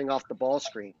they're coming off the ball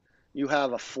screen. You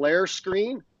have a flare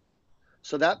screen,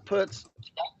 so that puts,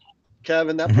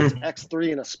 Kevin, X3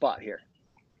 in a spot here.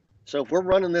 So if we're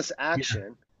running this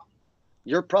action,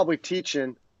 you're probably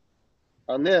teaching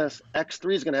on this,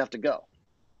 X3 is going to have to go.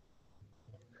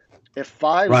 If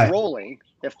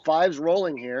 5's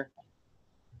rolling here,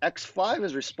 X5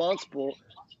 is responsible,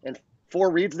 and 4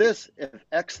 reads this. If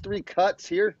X3 cuts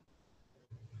here,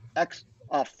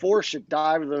 X4 should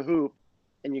dive to the hoop,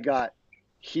 and you got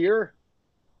here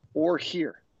or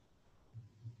here.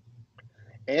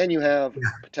 And you have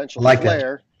potential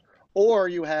flare, or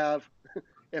you have,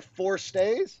 if 4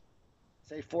 stays,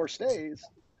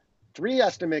 3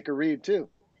 has to make a read too.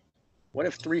 What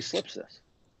if 3 slips this?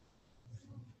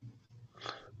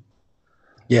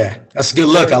 Yeah, that's a good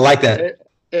look. I like that.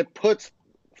 It puts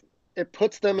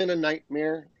them in a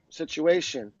nightmare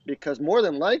situation because more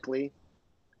than likely,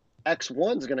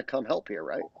 X1 is going to come help here,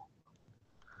 right?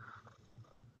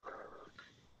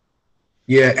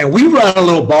 Yeah, and we run a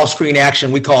little ball screen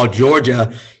action we call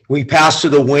Georgia. We pass to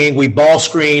the wing. We ball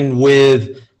screen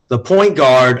with the point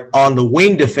guard on the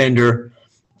wing defender,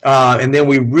 and then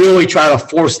we really try to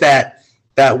force that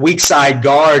weak side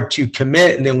guard to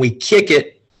commit, and then we kick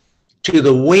it to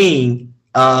the wing,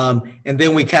 and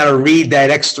then we kind of read that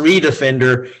X3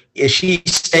 defender. If she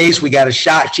stays, we got a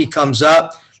shot. She comes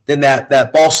up, then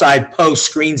that ball side post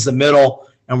screens the middle,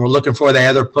 and we're looking for the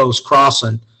other post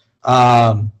crossing.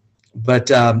 But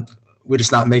we're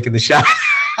just not making the shot.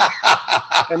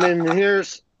 And then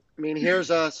here's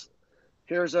us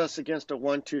against a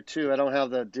 1-2-2. I don't have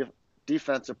the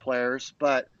defensive players,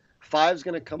 but 5's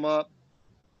going to come up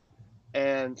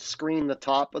and screen the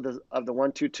top of the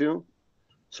 1-2-2.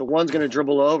 So 1's going to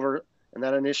dribble over, and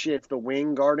that initiates the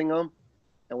wing guarding them,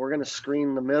 and we're going to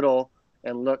screen the middle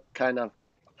and look kind of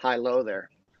high-low there.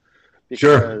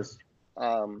 Because,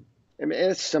 sure.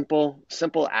 It's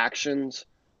simple actions.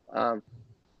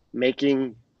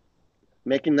 Making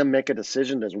them make a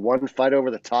decision. Does 1 fight over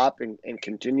the top and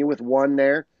continue with 1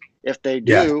 there? If they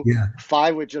do,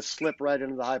 5 would just slip right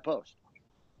into the high post.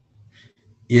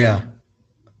 Yeah.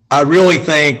 I really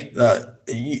think,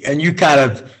 and you kind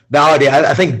of validate,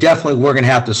 I think definitely we're going to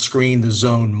have to screen the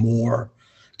zone more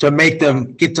to make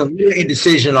them get to a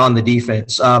decision on the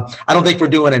defense. I don't think we're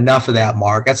doing enough of that,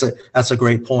 Mark. That's a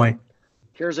great point.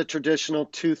 Here's a traditional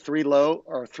 2-3 low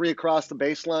or 3 across the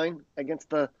baseline against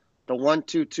the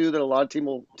 1-2-2 that a lot of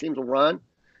teams will run,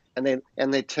 and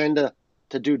they tend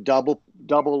to do double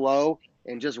low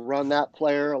and just run that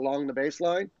player along the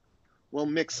baseline. We'll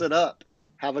mix it up,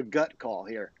 have a gut call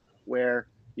here where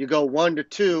you go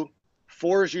 1-2,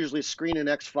 4 is usually screening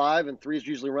X5 and 3 is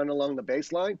usually running along the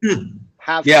baseline.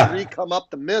 Have 3 come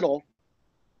up the middle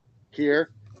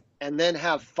here, and then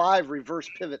have 5 reverse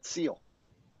pivot seal.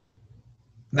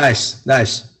 Nice.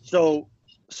 So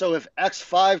if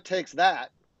X5 takes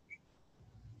that,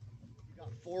 you got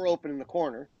 4 open in the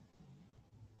corner.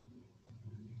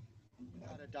 You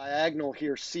got a diagonal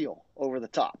here, seal over the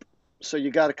top. So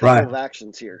you got a couple of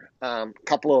actions here,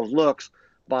 couple of looks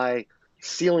by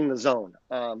sealing the zone.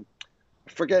 I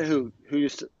forget who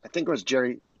used to. I think it was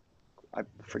Jerry. I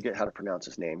forget how to pronounce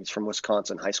his name. He's from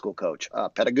Wisconsin, high school coach.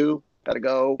 Pedigo.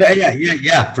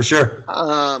 Yeah, for sure.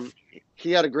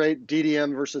 He had a great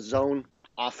DDM versus zone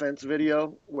offense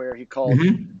video where he called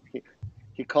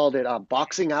he called it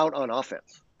boxing out on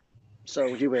offense.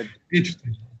 So he would,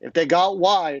 if they got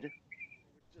wide,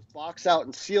 just box out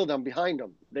and seal them behind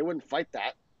them. They wouldn't fight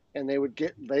that, and they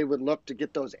would look to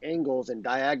get those angles and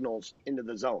diagonals into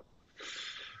the zone.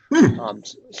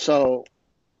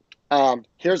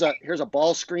 Here's a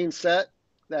ball screen set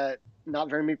that not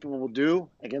very many people will do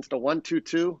against a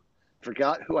 1-2-2.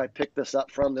 Forgot who I picked this up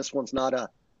from. This one's not a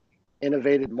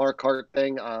innovated Marc Hart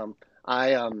thing.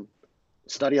 I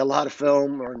study a lot of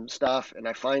film and stuff, and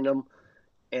I find them,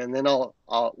 and then what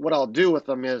I'll do with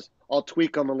them is I'll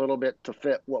tweak them a little bit to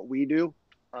fit what we do.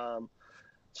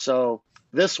 So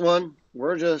this one,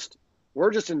 we're just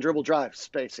in dribble drive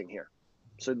spacing here.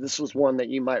 So this was one that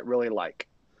you might really like.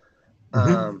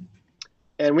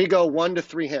 And we go 1 to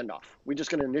 3 handoff. We're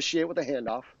just going to initiate with a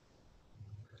handoff.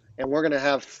 And we're going to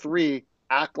have 3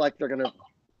 act like they're going to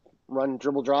run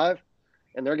dribble drive.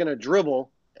 And they're going to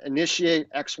dribble, initiate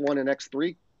X1 and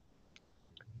X3,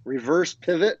 reverse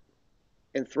pivot,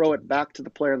 and throw it back to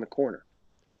the player in the corner.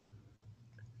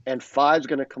 And 5's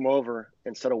going to come over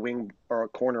and set a wing or a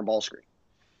corner ball screen.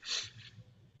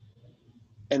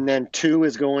 And then 2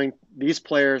 is going, these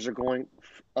players are going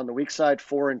on the weak side,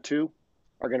 4 and 2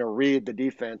 are going to read the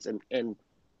defense and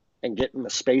get in the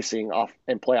spacing off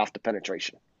and play off the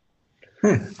penetration.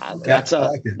 That's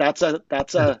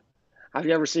a. Have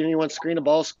you ever seen anyone screen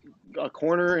a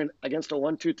corner against a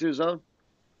 1-2-2 zone?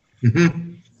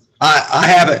 I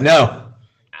haven't. No.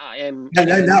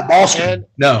 Not ball screen.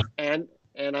 No. And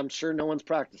I'm sure no one's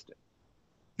practiced it.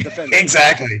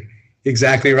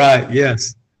 Exactly right.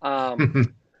 Yes.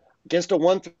 Against a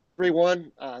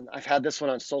 1-3-1, I've had this one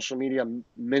on social media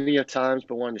many a times,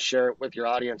 but wanted to share it with your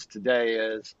audience today.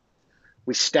 Is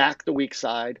we stack the weak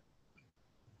side,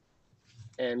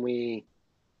 and we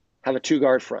have a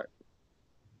 2-guard front,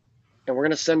 and we're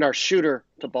going to send our shooter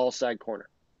to ball side corner.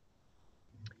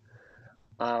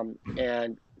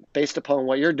 And based upon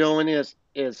what you're doing is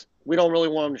we don't really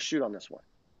want him to shoot on this one.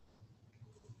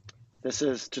 This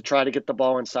is to try to get the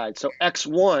ball inside. So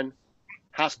X1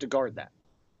 has to guard that.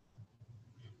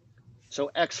 So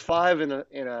X5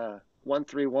 in a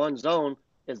 1-3-1 zone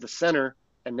is the center,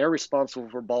 and they're responsible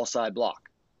for ball side block.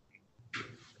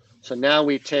 So now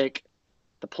we take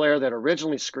the player that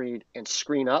originally screened and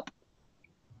screen up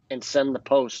and send the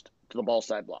post to the ball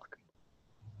side block.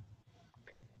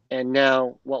 And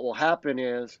now what will happen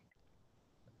is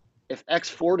if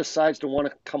X4 decides to want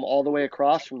to come all the way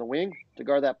across from the wing to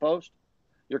guard that post,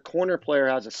 your corner player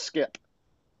has a skip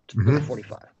to the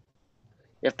 45.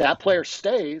 If that player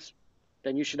stays,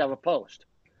 then you should have a post.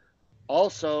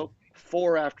 Also,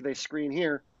 4 after they screen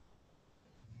here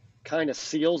kind of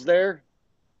seals there.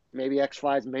 Maybe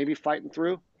X5's maybe fighting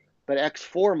through, but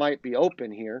X4 might be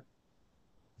open here.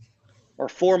 Or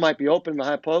 4 might be open in the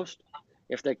high post.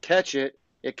 If they catch it,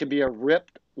 it could be a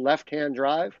ripped left-hand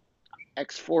drive.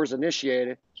 X4 is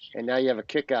initiated, and now you have a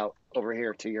kick out over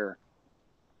here to your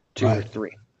 2 or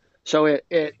 3. So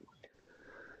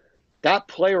that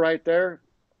play right there,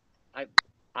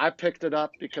 I picked it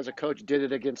up because a coach did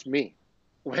it against me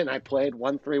when I played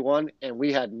 1-3-1, and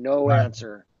we had no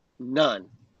answer, none,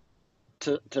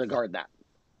 to guard that.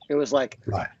 It was like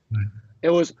it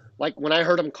was like when I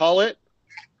heard him call it,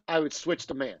 I would switch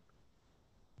to man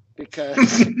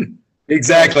because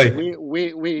exactly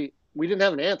we didn't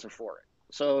have an answer for it.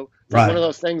 So it's one of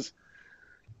those things.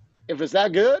 If it's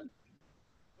that good,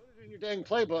 put it in your dang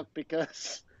playbook,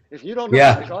 because if you don't know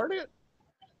how to guard it,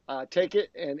 take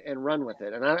it and run with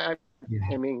it. And I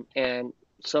mean, and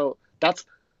so that's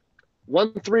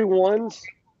 1-3-1s,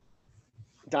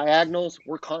 diagonals.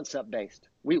 We're concept based.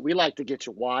 We like to get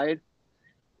you wide,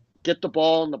 get the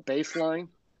ball on the baseline,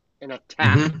 and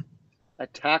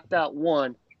attack that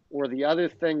one. Or the other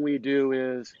thing we do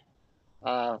is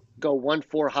go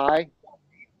 1-4 high,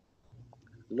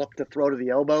 look to throw to the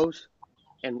elbows,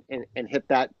 and hit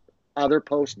that other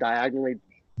post diagonally.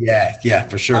 Yeah,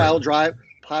 for sure.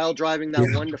 Pile driving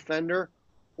that one defender,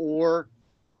 or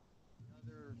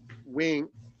another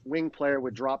wing player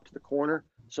would drop to the corner,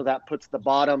 so that puts the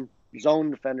bottom zone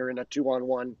defender in a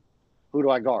 2-on-1. Who do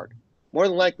I guard? More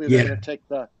than likely, they're going to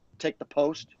take the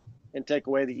post and take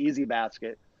away the easy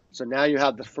basket. So now you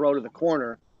have the throw to the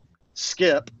corner,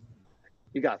 skip.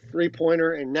 You got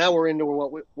 3-pointer, and now we're into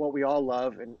what we all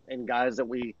love, and guys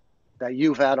that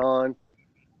you've had on,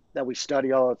 that we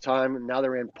study all the time, and now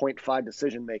they're in 0.5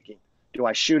 decision making. Do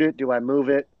I shoot it? Do I move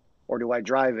it? Or do I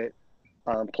drive it?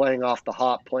 Playing off the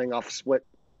hop, playing off split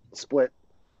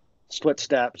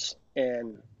steps,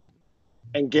 and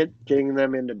getting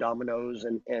them into dominoes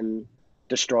and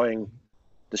destroying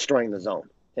the zone.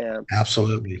 And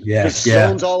Absolutely. Yeah. the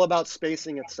zone's all about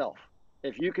spacing itself.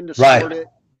 If you can distort it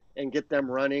and get them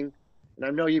running, and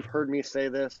I know you've heard me say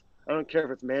this, I don't care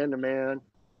if it's man-to-man,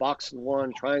 box and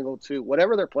one, triangle two,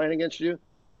 whatever they're playing against you,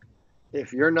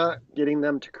 if you're not getting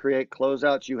them to create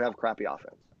closeouts, you have crappy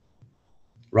offense.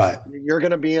 Right. You're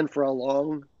going to be in for a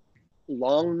long,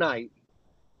 long night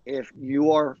if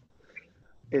you are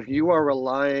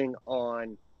relying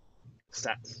on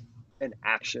sets and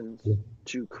actions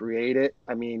to create it.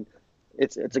 I mean,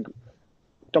 it's a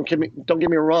don't get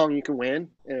me wrong, you can win,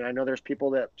 and I know there's people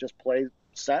that just play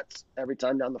sets every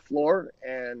time down the floor,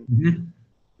 and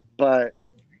but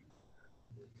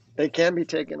they can be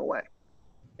taken away.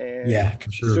 And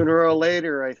sooner or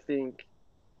later, I think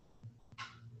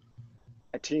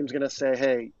a team's going to say,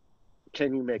 "Hey,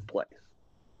 can you make plays?"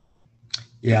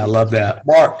 Yeah, I love that.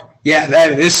 Marc,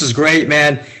 this is great,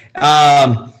 man.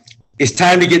 It's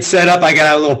time to get set up. I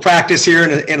got a little practice here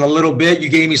in a little bit. You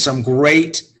gave me some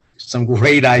great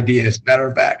ideas. Matter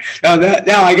of fact,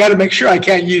 now I got to make sure I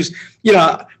can't use,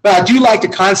 but I do like the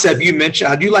concept you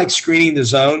mentioned. I do like screening the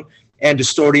zone and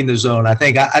distorting the zone. I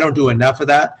think I don't do enough of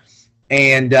that.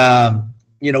 And,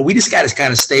 we just got to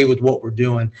kind of stay with what we're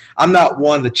doing. I'm not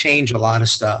one to change a lot of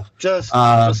stuff. Just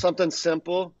something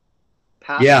simple.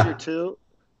 Pass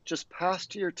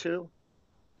to your two.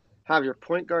 Have your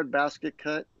point guard basket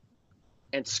cut,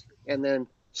 and then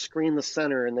screen the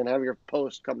center, and then have your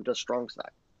post come to strong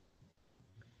side.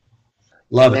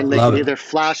 Love it. And then they can either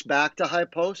flash back to high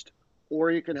post,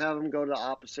 or you can have them go to the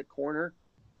opposite corner.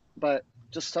 But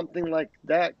just something like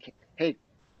that. Hey,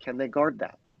 can they guard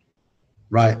that?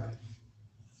 Right.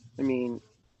 I mean,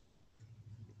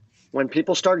 when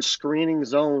people start screening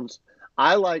zones,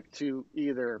 I like to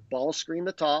either ball screen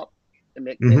the top and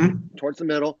make it towards the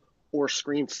middle, or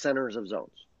screen centers of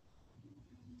zones.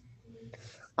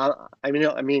 I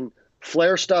mean,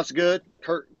 flare stuff's good.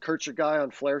 Kurt's your guy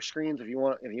on flare screens. If you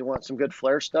want some good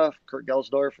flare stuff, Kurt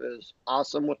Gelsdorf is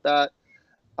awesome with that.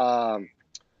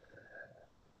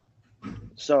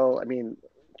 So I mean,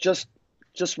 just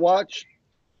watch.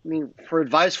 I mean, for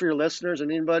advice for your listeners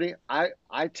and anybody,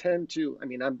 I tend to. I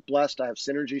mean, I'm blessed. I have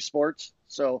Synergy Sports.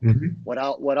 So what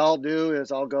I'll do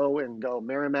is I'll go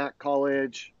Merrimack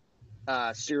College,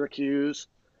 Syracuse,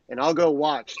 and I'll go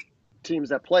watch teams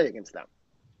that play against them.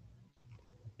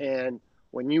 And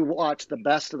when you watch the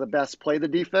best of the best play the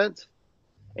defense,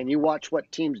 and you watch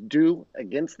what teams do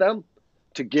against them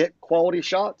to get quality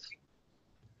shots,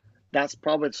 that's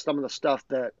probably some of the stuff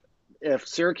that if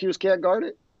Syracuse can't guard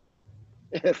it,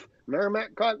 if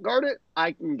Merrimack can't guard it,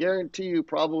 I can guarantee you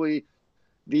probably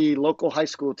the local high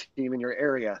school team in your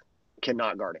area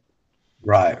cannot guard it.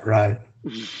 Right.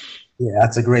 Yeah,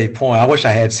 that's a great point. I wish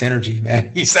I had Synergy,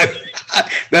 man. He said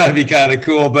that would be kind of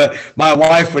cool, but my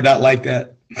wife would not like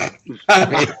that.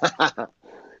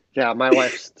 Yeah, my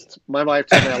wife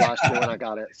told me that last year when I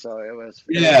got it, so it was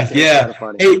kind of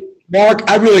funny. Hey, Marc,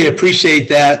 I really appreciate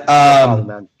that. No problem,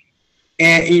 man.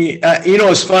 And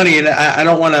it's funny, and I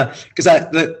don't want to, because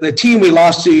the team we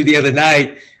lost to the other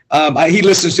night, he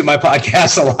listens to my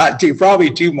podcast a lot too,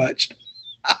 probably too much.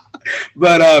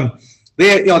 But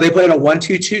they played a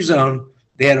 1-2-2 zone.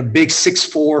 They had a big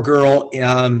 6'4" girl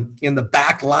in the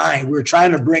back line. We were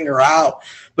trying to bring her out,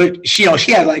 but she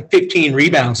had like 15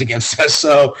 rebounds against us.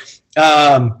 So,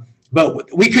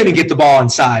 but we couldn't get the ball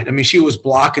inside. I mean, she was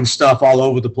blocking stuff all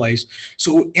over the place.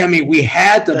 So, I mean, we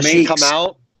had to Does make. she come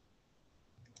out?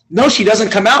 No, she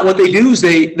doesn't come out. What they do is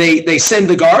they send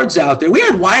the guards out there. We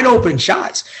had wide open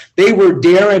shots. They were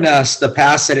daring us to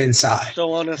pass it inside.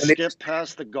 So on a skip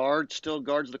pass, the guard still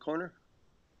guards the corner?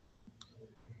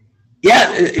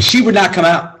 Yeah, she would not come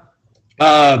out.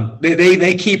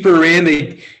 They keep her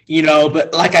in.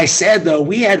 But like I said though,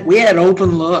 we had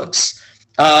open looks,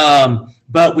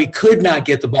 but we could not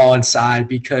get the ball inside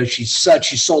because she's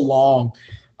so long,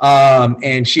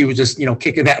 and she was just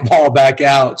kicking that ball back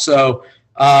out. So.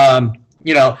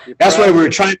 That's why we were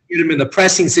trying to get them in the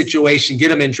pressing situation, get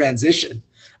them in transition.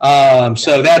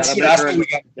 So that's you got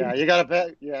to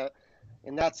bet. Yeah,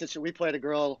 in that situation, we played a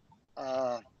girl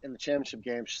in the championship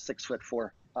game. She's 6'4",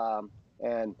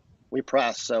 and we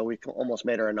pressed, so we almost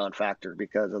made her a non-factor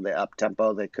because of the up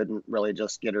tempo. They couldn't really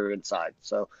just get her inside.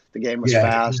 So the game was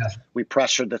fast. Yeah. We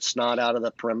pressured the snot out of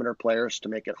the perimeter players to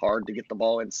make it hard to get the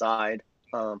ball inside.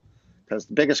 Because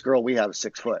the biggest girl we have is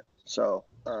 6 foot, so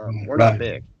we're not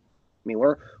big. I mean,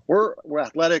 we're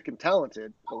athletic and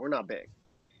talented, but we're not big.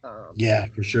 Yeah,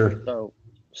 for sure.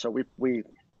 So we,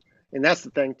 and that's the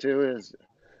thing too is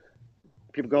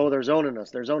people go, they're zoning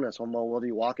us. Well, do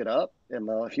you walk it up? And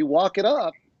if you walk it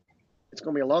up, it's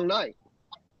going to be a long night.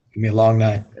 It's going to be a long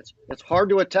night. It's hard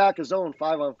to attack a zone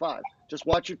 5-on-5. Just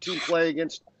watch your team play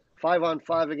against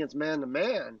 5-on-5 against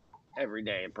man-to-man every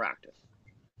day in practice.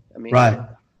 I mean,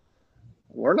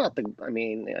 we're not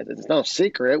it's no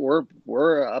secret.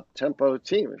 We're an up-tempo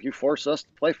team. If you force us to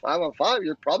play 5-on-5,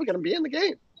 you're probably going to be in the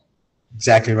game.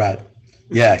 Exactly right.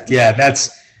 Yeah,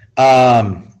 that's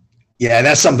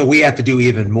that's something we have to do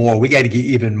even more. We got to get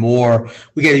even more.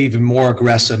 We got to even more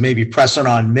aggressive, maybe pressing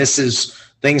on misses,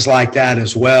 things like that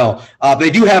as well. They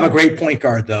do have a great point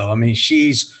guard, though. I mean,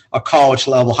 she's a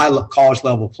high college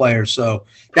level player. So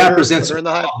that presents put her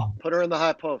in the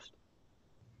high post.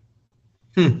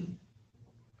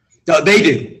 No, they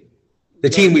do. The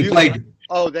team we played.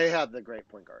 Oh, they have the great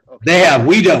point guard. Okay. They have.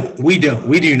 We don't. We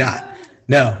do not.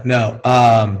 No.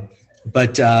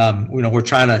 But we're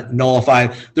trying to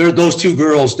nullify. Those two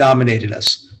girls dominated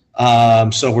us.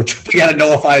 So we got to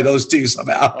nullify those two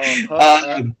somehow.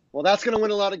 Well, that's going to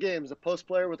win a lot of games. A post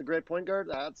player with a great point guard.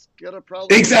 That's going to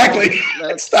probably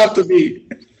that's tough to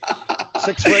beat.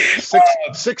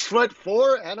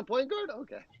 6'4" and a point guard.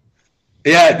 Okay.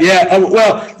 Yeah.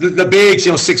 Well, the bigs,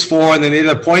 6'4", and then the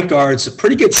other point guard's a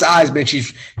pretty good size, man.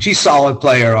 She's solid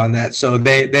player on that. So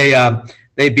they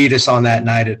beat us on that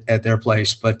night at their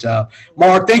place. But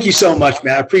Mark, thank you so much,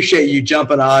 man. I appreciate you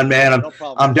jumping on, man.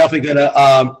 I'm definitely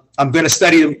gonna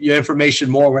study your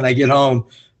information more when I get home.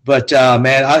 But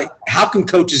man, how can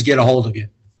coaches get a hold of you?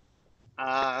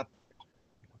 On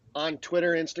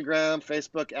Twitter, Instagram,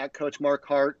 Facebook at Coach Marc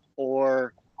Hart,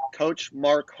 or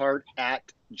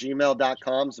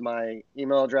CoachMarcHart@gmail.com is my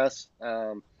email address.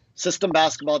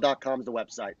 SystemBasketball.com is the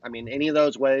website. I mean, any of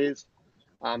those ways.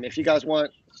 If you guys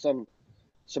want some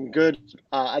good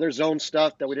other zone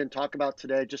stuff that we didn't talk about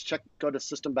today, just go to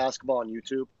System Basketball on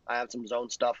YouTube. I have some zone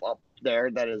stuff up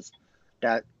there that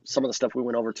some of the stuff we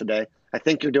went over today. I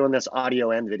think you're doing this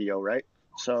audio and video, right?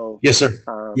 So yes, sir.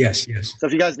 Yes. So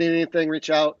if you guys need anything, reach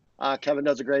out. Kevin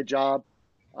does a great job.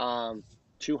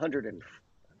 200 and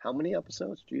how many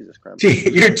episodes? Jesus Christ.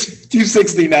 You're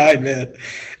 269, man.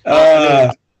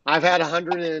 I've had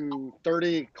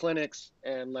 130 clinics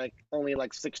and only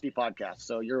 60 podcasts.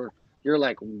 So you're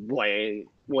like way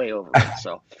over it.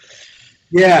 So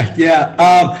yeah.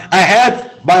 I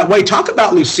had, by the way, talk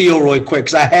about Lucille really quick,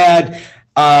 because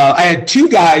I had two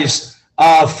guys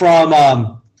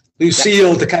from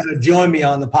Lucille to kind of join me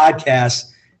on the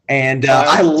podcast, and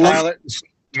I love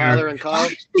Tyler and Kyle.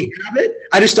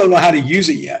 I just don't know how to use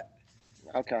it yet.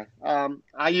 Okay.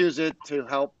 I use it to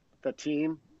help the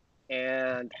team,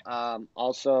 and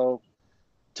also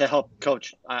to help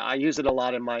coach. I use it a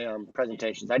lot in my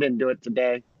presentations. I didn't do it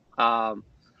today. I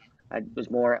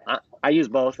use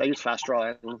both. I use Fast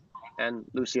Draw and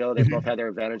Lucio. They both have their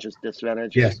advantages,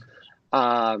 disadvantages.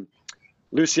 Yes.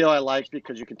 Lucio I like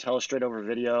because you can tell straight over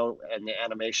video, and the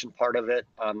animation part of it.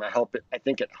 I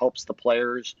think it helps the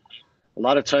players. A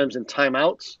lot of times in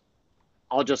timeouts,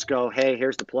 I'll just go, "Hey,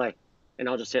 here's the play," and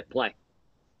I'll just hit play.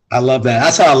 I love that.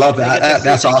 That's how I love that.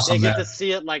 That's awesome. They get to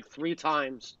see it 3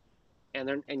 times,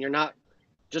 and you're not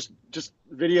just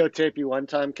videotape you one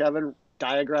time, Kevin,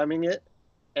 diagramming it,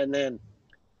 and then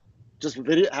just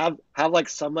have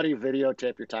somebody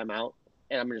videotape your timeout.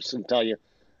 And I'm just gonna tell you,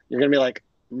 you're gonna be like,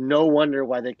 no wonder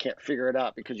why they can't figure it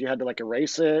out, because you had to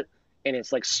erase it, and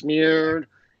it's smeared,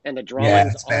 and the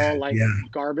drawing's all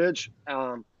garbage.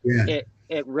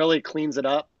 It really cleans it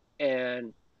up,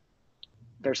 and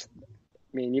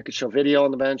you could show video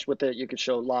on the bench with it. You could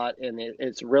show a lot, and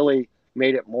it's really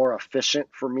made it more efficient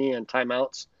for me in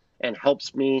timeouts, and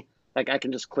helps me. I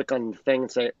can just click on the thing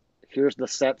and say, here's the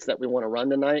sets that we want to run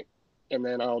tonight, and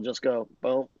then I'll just go,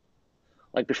 boom.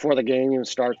 Before the game even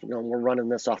starts, we're running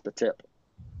this off the tip.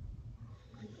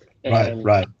 And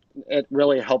right. It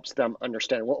really helps them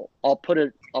understand. Well, I'll put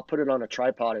it on a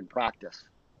tripod in practice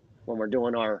when we're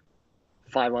doing our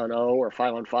 5-on-0 or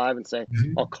 5-on-5, and say,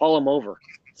 I'll call them over,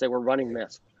 say we're running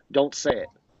this. Don't say it,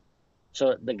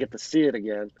 so they get to see it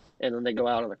again, and then they go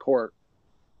out on the court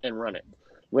and run it.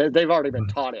 They've already been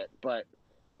taught it, but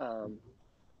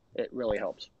it really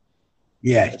helps.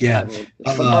 Yeah.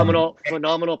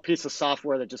 Phenomenal piece of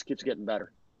software that just keeps getting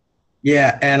better.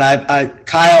 Yeah, and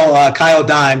Kyle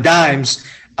Dimes,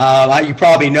 You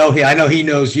probably know him. I know he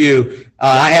knows you.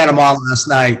 I had him on last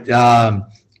night,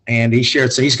 and he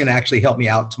shared. So he's going to actually help me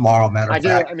out tomorrow. Matter of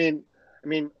fact, I mean,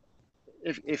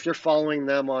 if you're following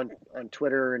them on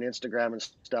Twitter and Instagram and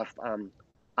stuff,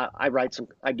 I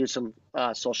do some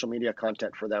social media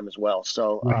content for them as well.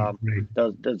 So right.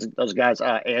 Those guys,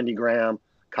 Andy Graham,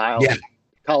 Kyle, yeah.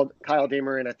 Kyle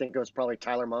Deemer, and I think it was probably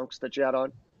Tyler Monks that you had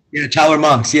on. Yeah, Tyler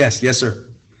Monks. Yes, sir.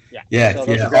 Yeah. So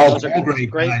those are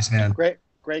great guys, man.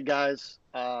 Great guys.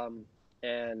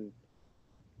 And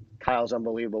Kyle's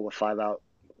unbelievable with 5-out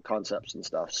concepts and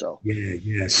stuff. So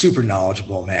yeah, super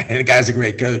knowledgeable, man. The guy's a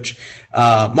great coach.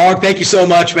 Mark, thank you so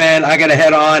much, man. I got to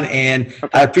head on, and okay.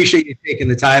 I appreciate you taking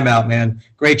the time out, man.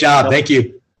 Great job. Thank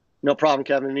you. No problem,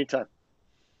 Kevin. Anytime.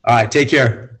 All right, take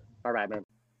care. All right, man.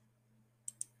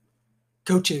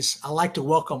 Coaches, I'd like to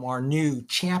welcome our new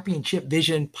Championship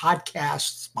Vision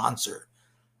podcast sponsor,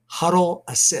 Huddle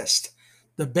Assist.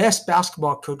 The best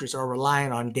basketball coaches are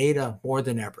relying on data more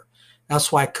than ever.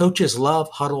 That's why coaches love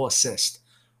Huddle Assist.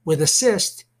 With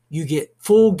Assist, you get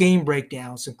full game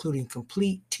breakdowns, including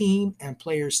complete team and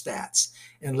player stats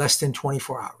in less than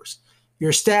 24 hours.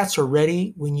 Your stats are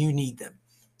ready when you need them.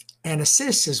 And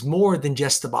Assist is more than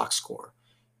just the box score.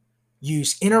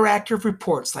 Use interactive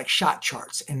reports like shot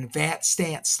charts and advanced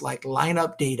stats like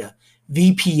lineup data,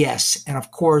 VPS, and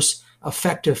of course,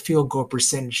 effective field goal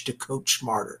percentage to coach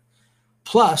smarter.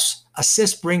 Plus,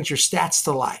 Assist brings your stats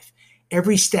to life.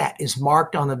 Every stat is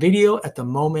marked on the video at the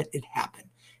moment it happened.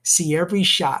 See every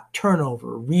shot,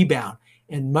 turnover, rebound,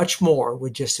 and much more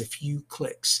with just a few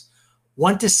clicks.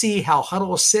 Want to see how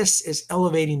Huddle Assist is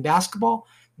elevating basketball?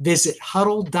 Visit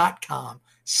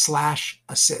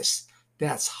huddle.com/assist.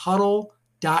 That's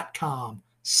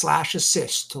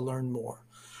huddle.com/assist to learn more.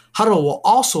 Huddle will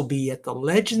also be at the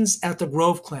Legends at the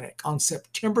Grove Clinic on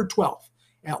September 12th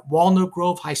at Walnut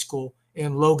Grove High School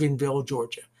in Loganville,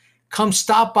 Georgia. Come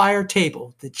stop by our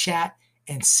table to chat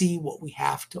and see what we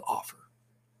have to offer.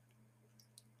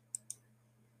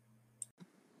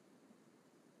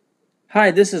 Hi,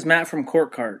 this is Matt from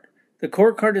Court Cart. The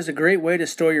Court Cart is a great way to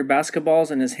store your basketballs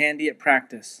and is handy at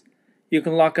practice. You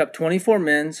can lock up 24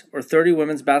 men's or 30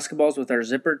 women's basketballs with our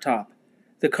zippered top.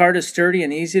 The cart is sturdy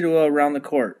and easy to wheel around the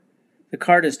court. The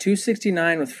cart is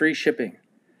 $269 with free shipping.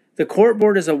 The court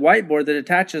board is a whiteboard that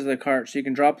attaches to the cart so you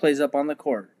can draw plays up on the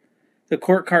court. The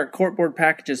Court Cart courtboard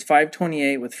package is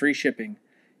 $528 with free shipping.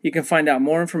 You can find out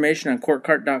more information on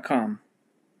courtcart.com.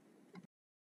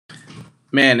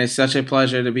 Man, it's such a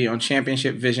pleasure to be on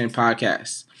Championship Vision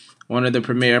Podcast, one of the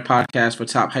premier podcasts for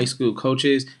top high school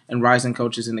coaches and rising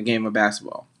coaches in the game of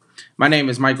basketball. My name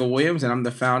is Michael Williams, and I'm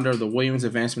the founder of the Williams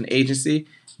Advancement Agency.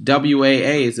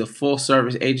 WAA is a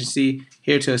full-service agency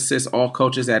here to assist all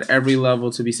coaches at every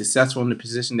level to be successful in the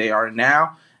position they are in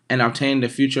now and obtain the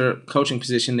future coaching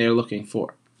position they're looking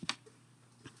for.